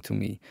calming to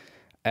me.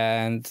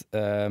 And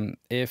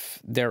if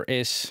there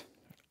is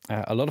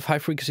a lot of high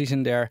frequencies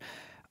in there,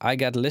 I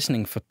get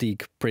listening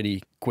fatigue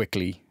pretty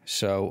quickly.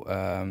 So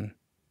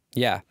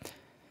yeah,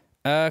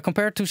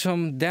 compared to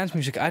some dance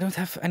music, I don't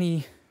have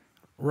any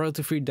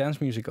royalty-free dance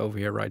music over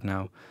here right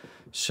now.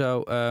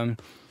 So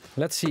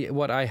let's see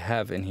what I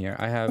have in here.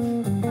 I have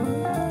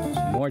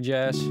some more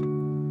jazz,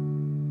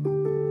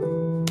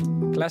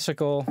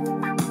 classical,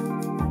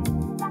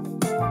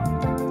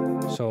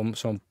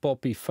 some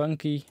poppy,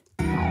 funky,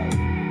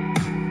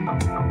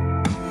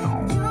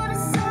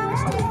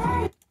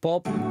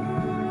 pop,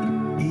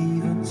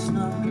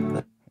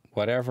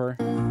 whatever.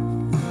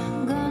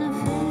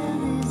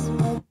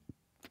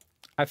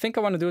 I think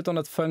I want to do it on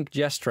that funk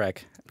jazz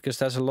track because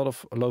there's a lot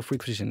of low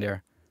frequencies in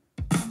there.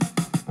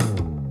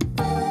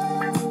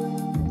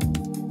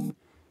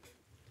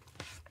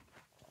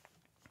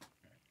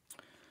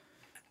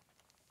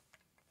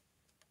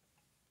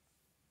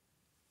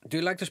 Do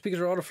you like the speakers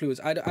or other fluids?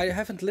 I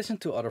haven't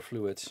listened to other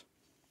fluids.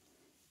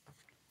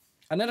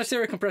 Another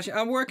stereo compression.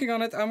 I'm working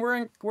on it. I'm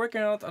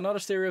working on it. Another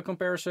stereo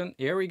comparison.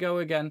 Here we go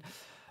again.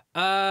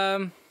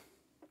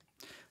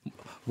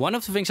 One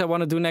of the things I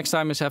want to do next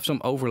time is have some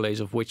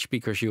overlays of which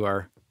speakers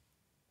you're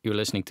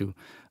listening to.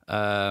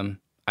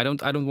 I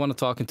don't want to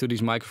talk into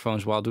these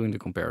microphones while doing the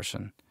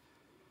comparison.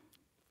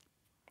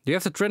 Do you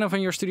have the Trinnov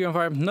in your studio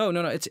environment? No.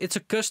 It's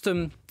a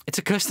custom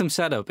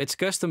setup. It's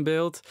custom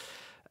built,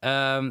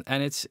 and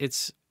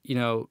it's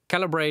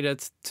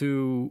calibrated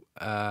to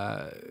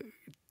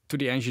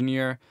the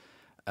engineer.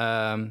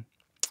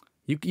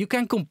 You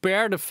can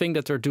compare the thing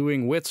that they're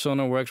doing with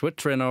Sonarworks, with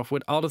Trinnov,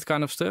 with all that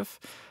kind of stuff.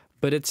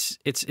 But it's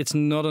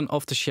not an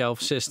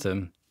off-the-shelf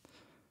system.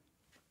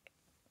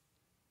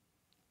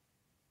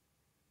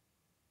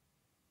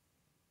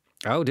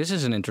 Oh, this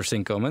is an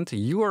interesting comment.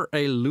 You are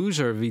a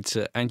loser,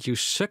 Wietse, and you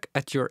suck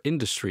at your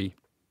industry.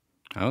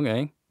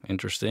 Okay,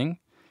 interesting.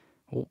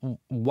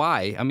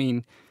 Why? I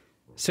mean,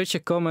 such a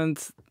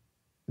comment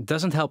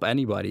doesn't help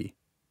anybody.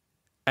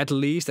 At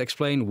least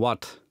explain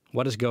what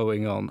is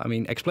going on. I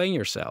mean, explain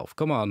yourself.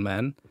 Come on,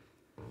 man.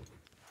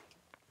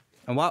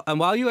 And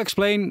while you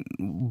explain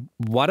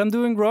what I'm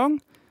doing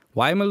wrong,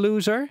 why I'm a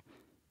loser,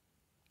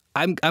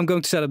 I'm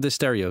going to set up this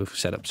stereo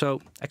setup. So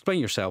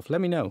explain yourself.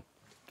 Let me know.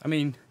 I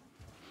mean,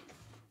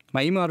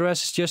 my email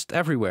address is just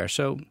everywhere.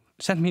 So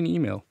send me an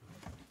email.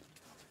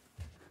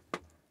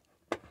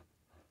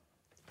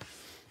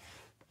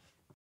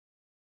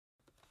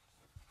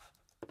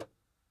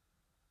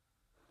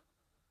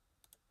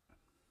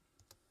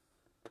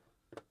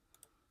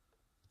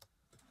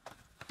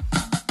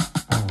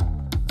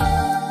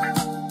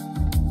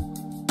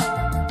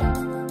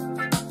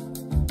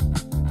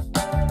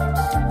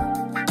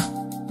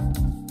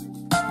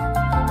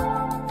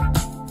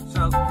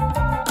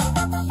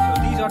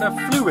 The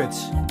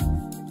fluids.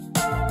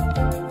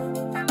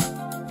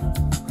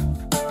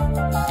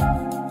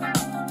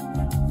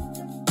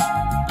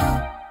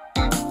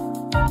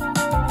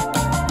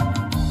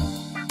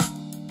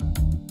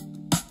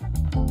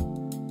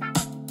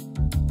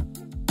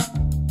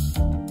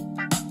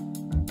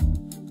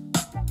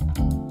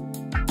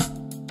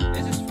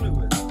 This is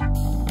fluid.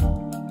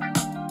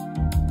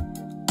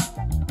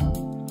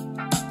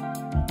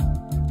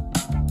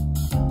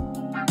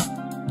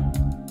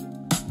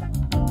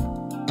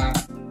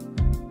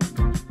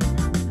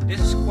 This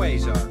is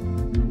quasar.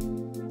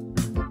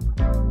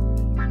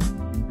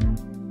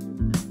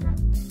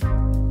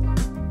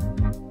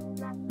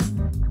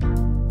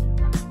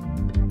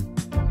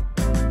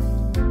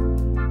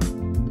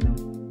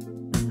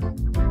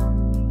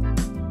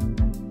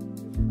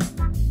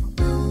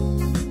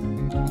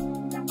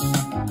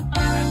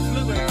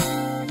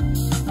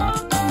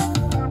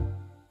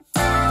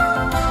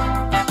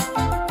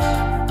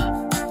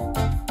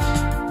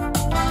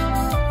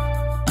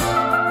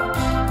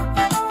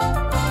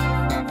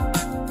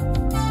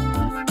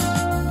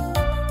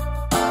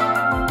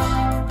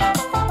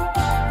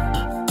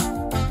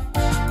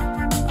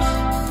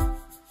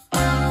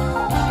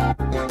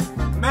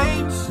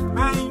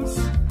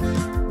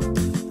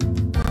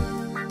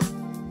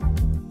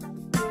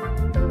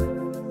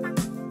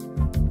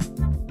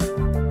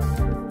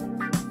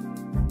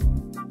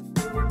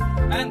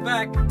 And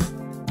back, fluid.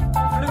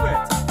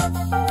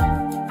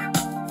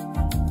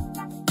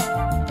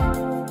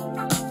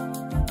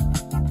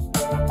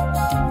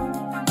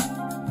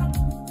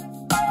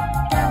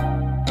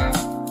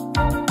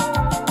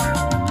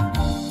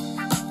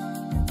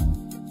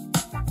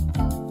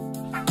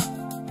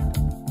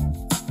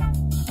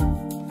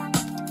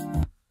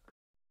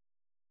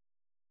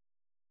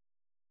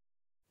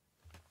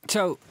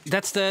 So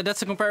that's the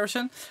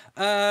comparison.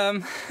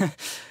 I'm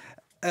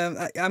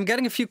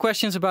getting a few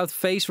questions about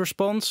phase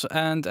response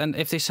and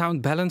if they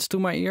sound balanced to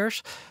my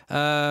ears.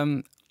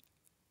 I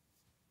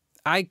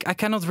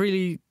cannot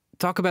really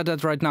talk about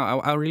that right now.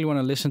 I really want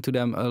to listen to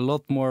them a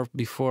lot more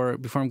before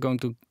I'm going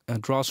to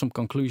draw some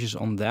conclusions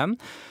on them.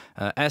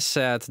 As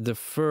said, the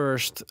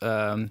first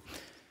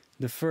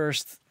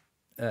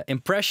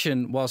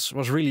impression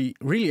was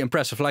really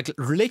impressive. Like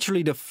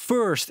literally the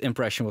first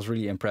impression was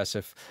really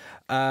impressive.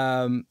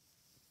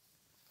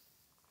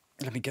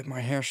 Let me get my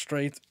hair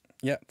straight.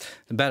 Yeah,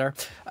 better.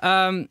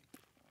 But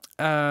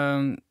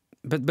I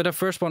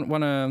first want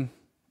to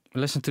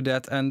listen to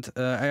that, and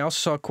I also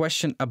saw a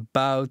question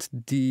about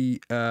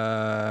the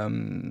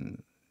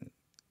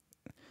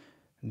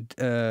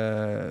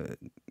the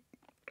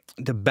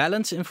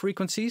balance in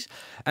frequencies.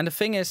 And the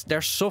thing is,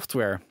 there's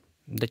software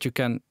that you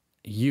can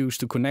use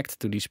to connect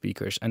to these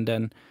speakers and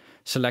then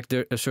select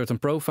the certain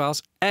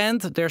profiles.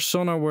 And there's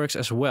Sonarworks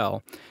as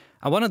well.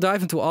 I want to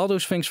dive into all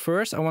those things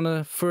first. I want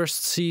to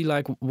first see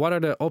like what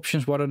are the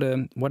options, what are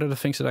the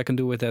things that I can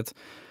do with that,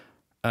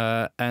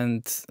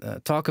 and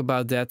talk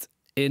about that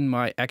in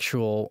my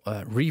actual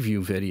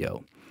review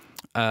video,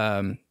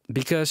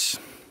 because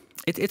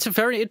it's a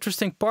very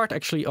interesting part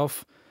actually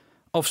of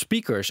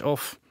speakers,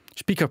 of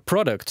speaker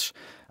products,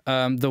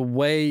 the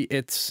way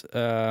it's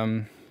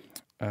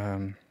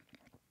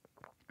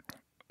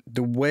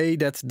the way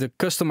that the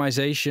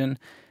customization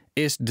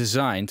is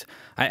designed.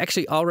 I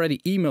actually already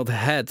emailed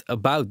Head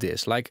about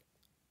this. Like,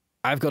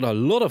 I've got a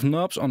lot of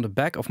knobs on the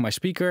back of my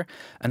speaker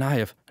and I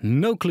have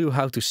no clue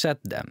how to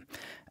set them.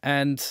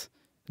 And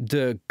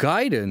the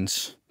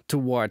guidance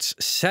towards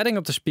setting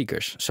up the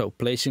speakers, so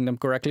placing them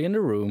correctly in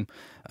the room,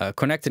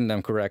 connecting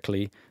them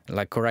correctly,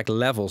 like correct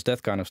levels,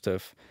 that kind of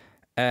stuff,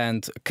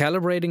 and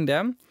calibrating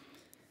them,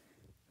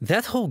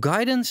 that whole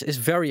guidance is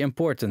very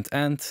important.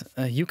 And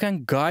you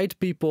can guide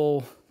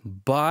people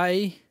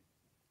by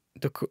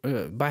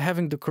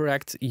having the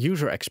correct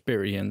user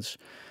experience,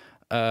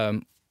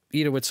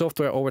 either with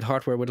software or with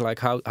hardware, with like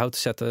how to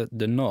set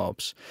the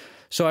knobs.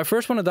 So I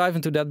first want to dive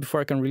into that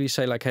before I can really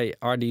say like, hey,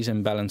 are these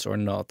in balance or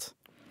not?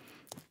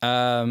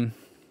 I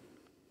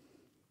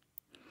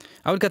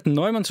would get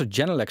Neumann's or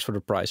Genelecs for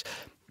the price.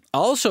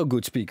 Also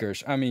good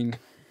speakers. I mean,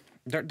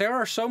 there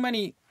are so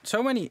many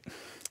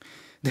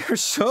there are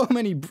so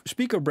many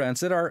speaker brands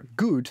that are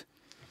good,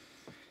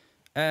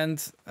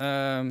 and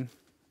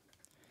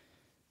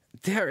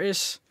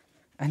that's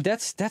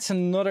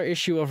another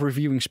issue of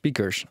reviewing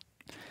speakers.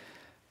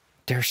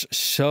 There's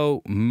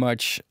so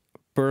much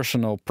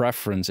personal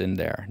preference in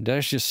there.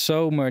 There's just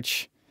so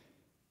much.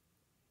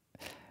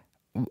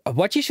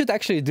 What you should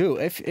actually do,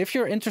 if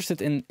you're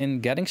interested in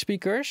getting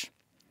speakers,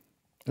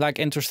 like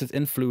interested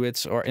in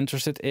fluids or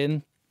interested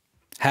in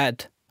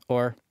head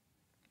or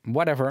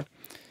whatever,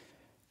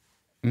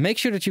 make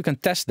sure that you can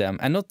test them,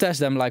 and not test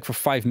them like for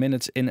 5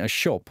 minutes in a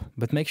shop,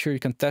 but make sure you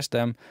can test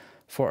them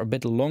for a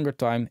bit longer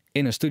time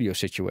in a studio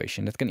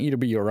situation. That can either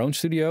be your own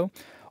studio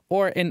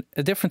or in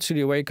a different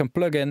studio where you can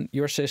plug in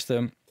your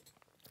system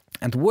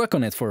and work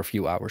on it for a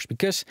few hours,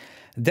 because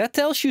that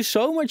tells you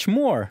so much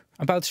more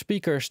about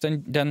speakers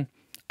than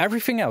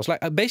everything else.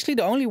 Like basically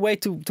the only way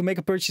to make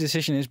a purchase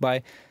decision is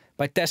by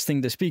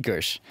testing the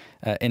speakers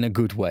in a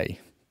good way.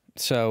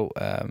 So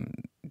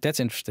that's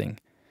interesting.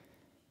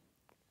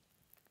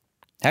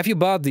 Have you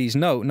bought these?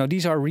 No,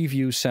 these are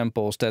review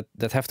samples that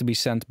have to be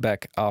sent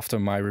back after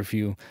my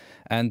review.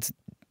 And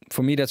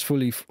for me, that's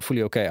fully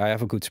okay. I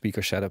have a good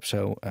speaker setup,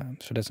 so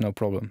that's no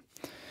problem.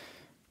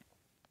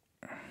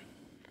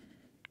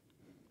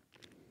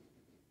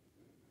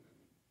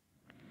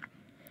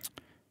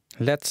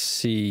 Let's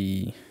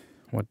see,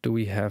 what do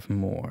we have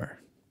more?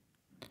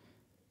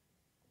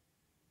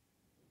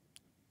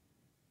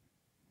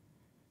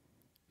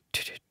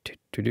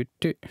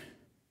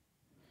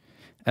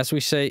 As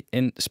we say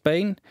in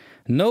Spain,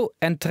 no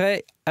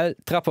entre al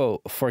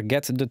trapo,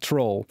 forget the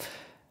troll.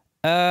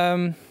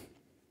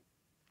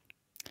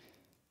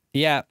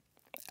 Yeah,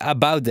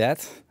 about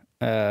that.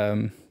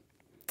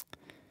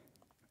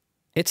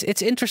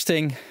 It's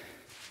interesting.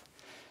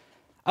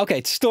 Okay,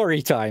 it's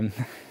story time.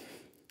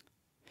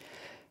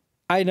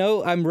 I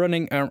know I'm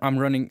running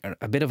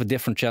a bit of a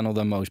different channel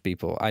than most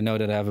people. I know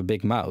that I have a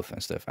big mouth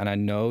and stuff, and I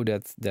know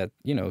that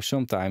you know,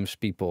 sometimes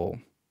people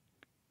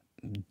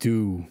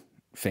do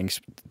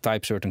things,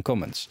 type certain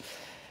comments,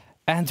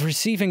 and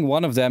receiving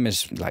one of them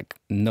is like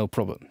no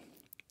problem.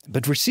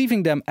 But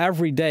receiving them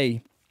every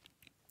day,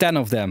 10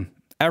 of them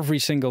every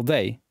single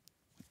day,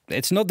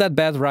 it's not that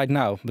bad right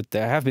now, but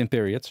there have been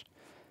periods.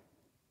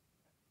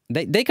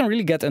 They can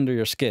really get under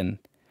your skin,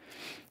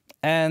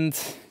 and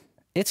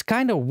it's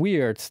kind of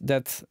weird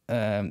that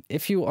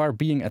if you are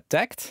being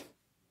attacked,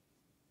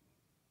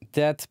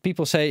 that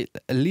people say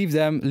leave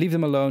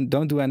them alone,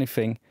 don't do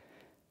anything.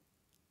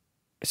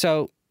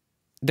 So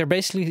they're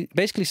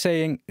basically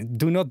saying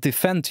do not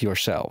defend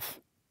yourself.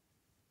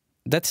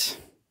 That's,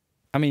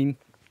 I mean,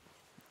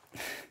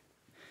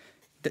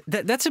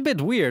 that's a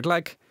bit weird.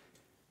 Like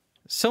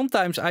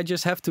sometimes I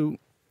just have to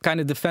kind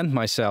of defend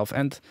myself,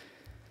 and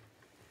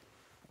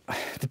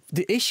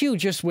the issue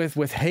just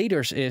with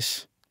haters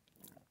is,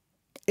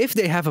 if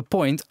they have a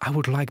point, I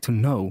would like to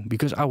know,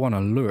 because I want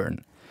to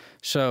learn.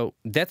 So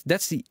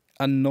that's the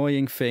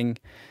annoying thing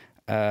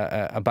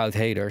about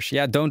haters.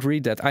 Yeah, don't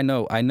read that. I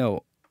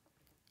know.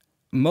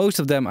 Most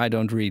of them I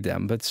don't read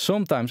them, but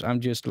sometimes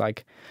I'm just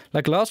like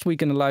last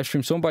week in the live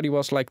stream, somebody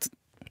was like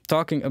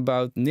talking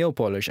about nail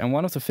polish, and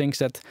one of the things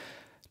that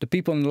the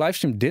people in the live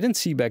stream didn't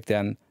see back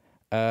then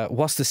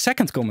was the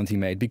second comment he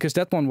made, because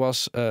that one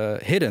was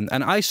hidden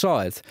and I saw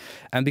it.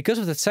 And because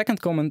of that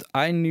second comment,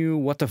 I knew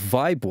what the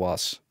vibe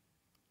was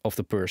of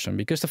the person,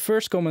 because the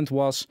first comment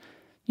was,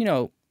 you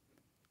know,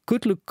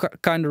 could look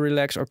kind of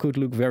relaxed or could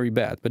look very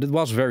bad, but it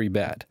was very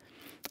bad.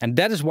 And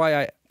that is why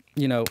I,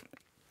 you know,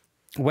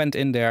 went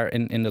in there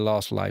in the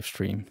last live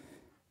stream.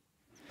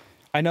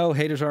 I know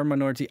haters are a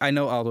minority. I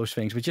know all those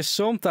things, but just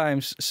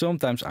sometimes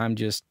I'm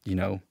just, you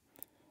know,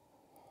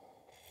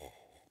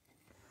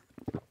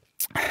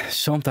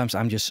 sometimes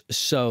I'm just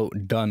so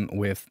done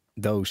with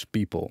those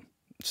people.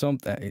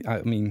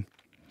 I mean,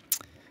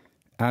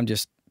 I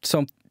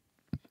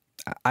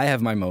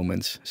have my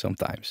moments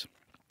sometimes.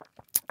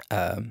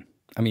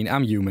 I mean,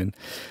 I'm human.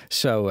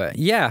 So,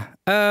 yeah.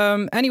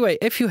 Anyway,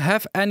 if you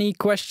have any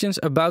questions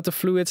about the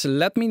fluids,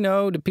 let me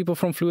know. The people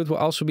from Fluid will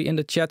also be in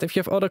the chat. If you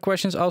have other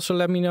questions, also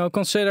let me know.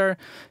 Consider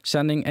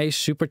sending a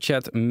super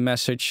chat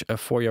message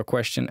for your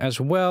question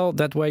as well.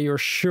 That way you're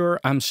sure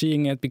I'm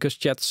seeing it, because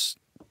chats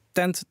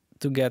tend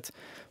to get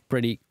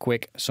pretty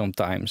quick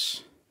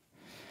sometimes.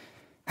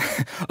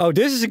 Oh,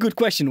 this is a good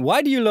question.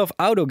 Why do you love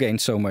auto gain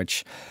so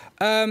much?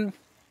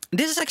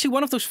 This is actually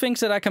one of those things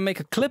that I can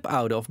make a clip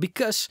out of,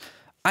 because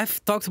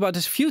I've talked about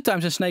this a few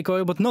times in Snake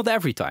Oil, but not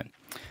every time.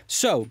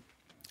 So,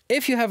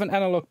 if you have an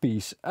analog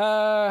piece,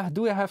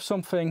 do I have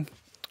something?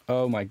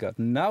 Oh my god,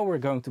 now we're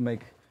going to make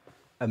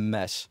a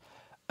mess.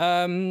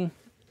 If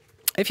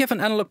you have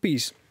an analog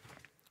piece,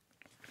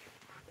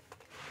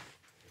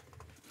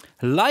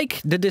 like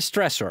the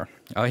distressor.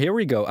 Oh, here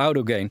we go,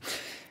 auto gain.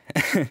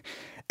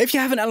 If you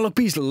have an analog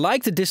piece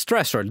like the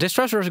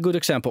distressor is a good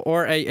example,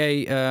 or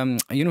a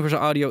Universal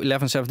Audio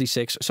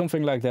 1176,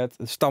 something like that,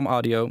 Stam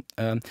Audio.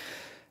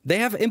 They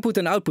have input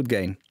and output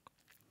gain.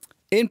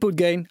 Input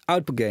gain,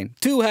 output gain.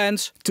 2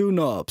 hands, 2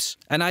 knobs.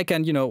 And I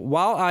can, you know,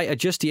 while I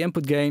adjust the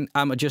input gain,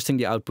 I'm adjusting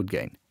the output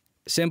gain.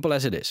 Simple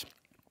as it is.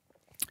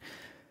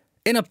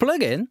 In a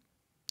plugin,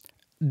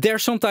 there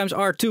sometimes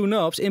are 2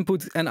 knobs,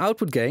 input and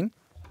output gain.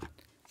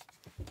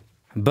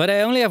 But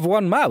I only have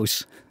 1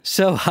 mouse.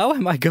 So how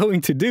am I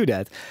going to do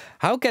that?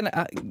 How can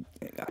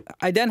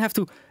I then have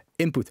to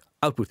input,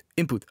 output,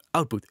 input,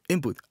 output,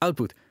 input,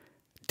 output.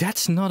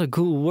 That's not a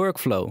cool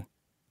workflow.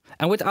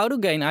 And with auto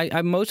gain,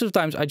 I most of the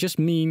times I just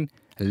mean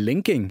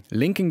linking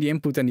the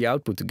input and the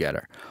output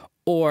together,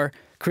 or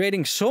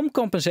creating some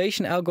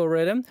compensation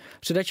algorithm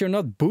so that you're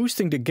not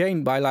boosting the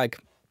gain by like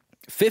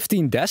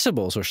 15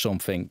 decibels or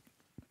something.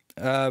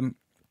 I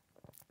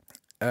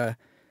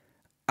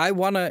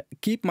want to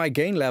keep my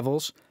gain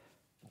levels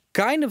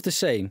kind of the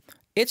same.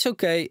 It's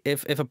okay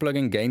if a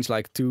plugin gains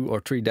like 2 or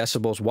 3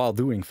 decibels while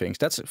doing things.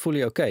 That's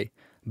fully okay.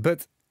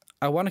 But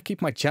I want to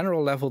keep my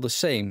general level the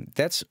same.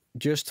 That's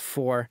just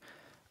for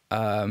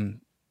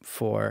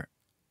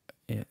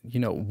you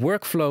know,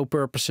 workflow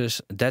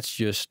purposes. That's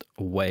just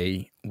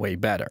way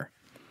better.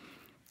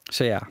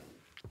 So yeah,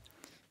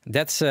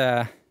 that's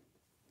why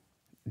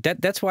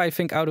I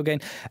think auto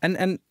gain.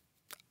 And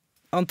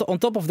on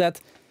top of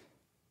that,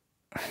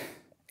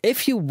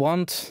 if you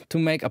want to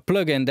make a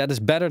plugin that is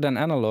better than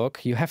analog,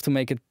 you have to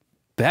make it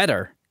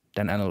better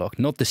than analog,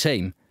 not the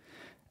same.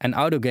 And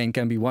auto gain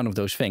can be one of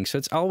those things. So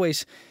it's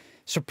always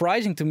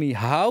surprising to me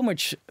how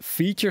much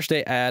features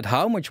they add,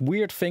 how much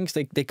weird things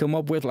they come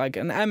up with, like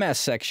an MS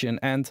section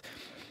and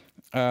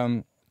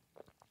you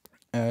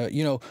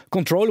know,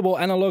 controllable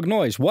analog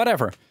noise,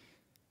 whatever.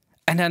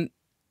 And then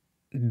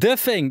the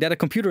thing that a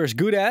computer is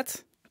good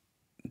at,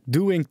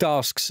 doing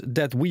tasks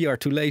that we are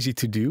too lazy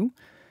to do,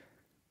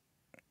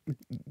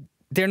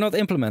 they're not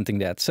implementing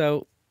that.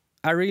 So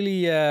I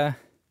really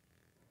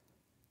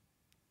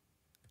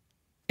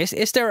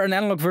is there an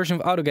analog version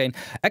of auto gain?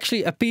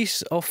 Actually, a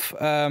piece of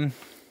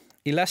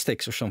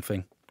elastics or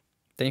something.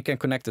 Then you can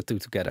connect the two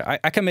together.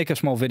 I can make a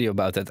small video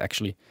about that,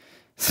 actually.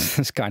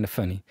 It's kind of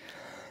funny.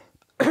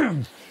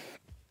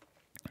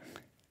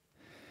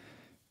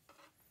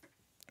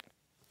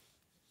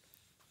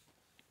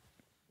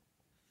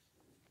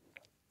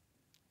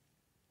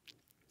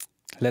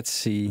 Let's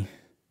see.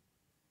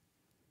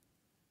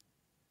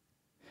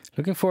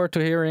 Looking forward to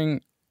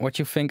hearing what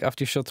you think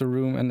after you shut the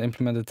room and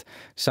implemented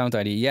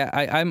SoundID. Yeah,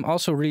 I'm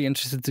also really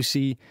interested to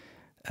see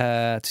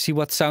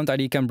what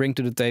SoundID can bring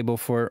to the table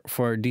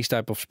for these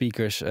type of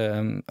speakers.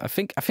 I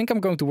think I'm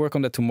going to work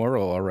on that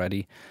tomorrow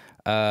already.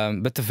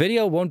 But the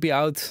video won't be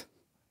out,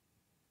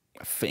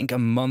 I think, a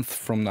month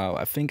from now.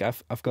 I think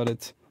I've got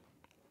it.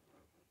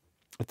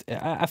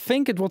 I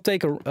think it will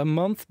take a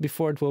month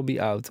before it will be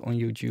out on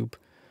YouTube.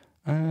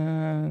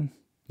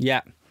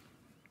 Yeah,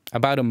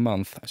 about a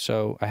month.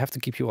 So I have to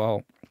keep you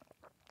all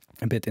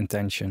a bit in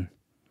tension.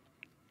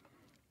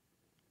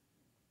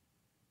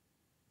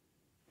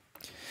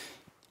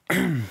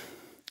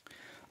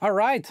 All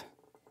right.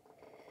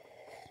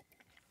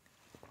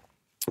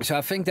 So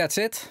I think that's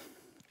it.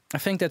 I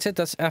think that's it.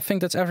 I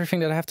think that's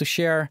everything that I have to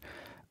share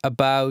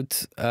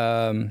about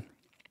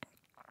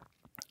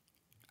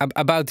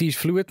these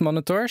fluid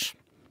monitors.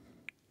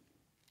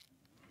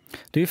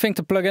 Do you think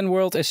the plugin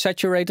world is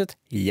saturated?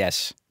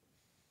 Yes,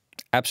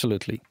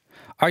 absolutely.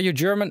 Are you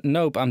German?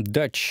 Nope, I'm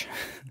Dutch.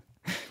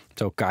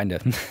 So kinda.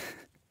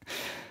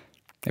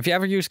 Have you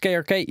ever used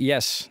KRK?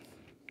 Yes.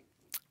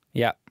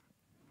 Yeah.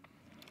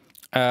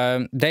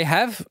 They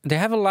have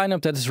a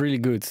lineup that is really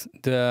good.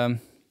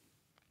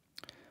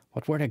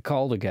 What were they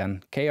called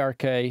again?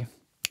 KRK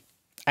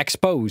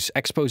Expose.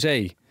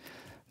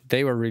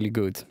 They were really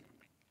good.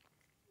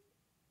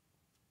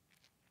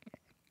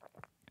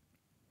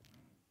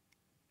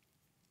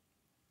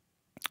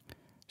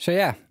 So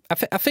yeah,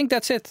 I think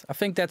that's it. I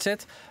think that's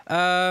it.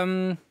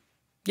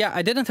 Yeah,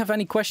 I didn't have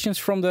any questions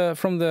from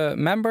the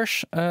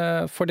members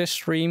for this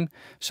stream,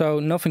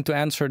 so nothing to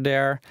answer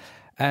there.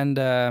 And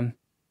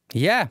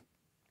yeah,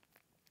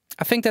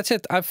 I think that's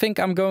it. I think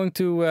I'm going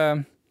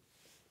to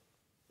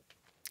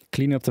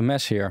clean up the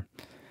mess here.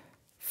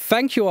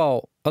 Thank you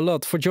all a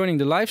lot for joining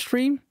the live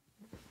stream.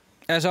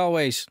 As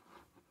always,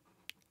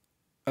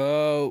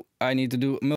 oh, I need to do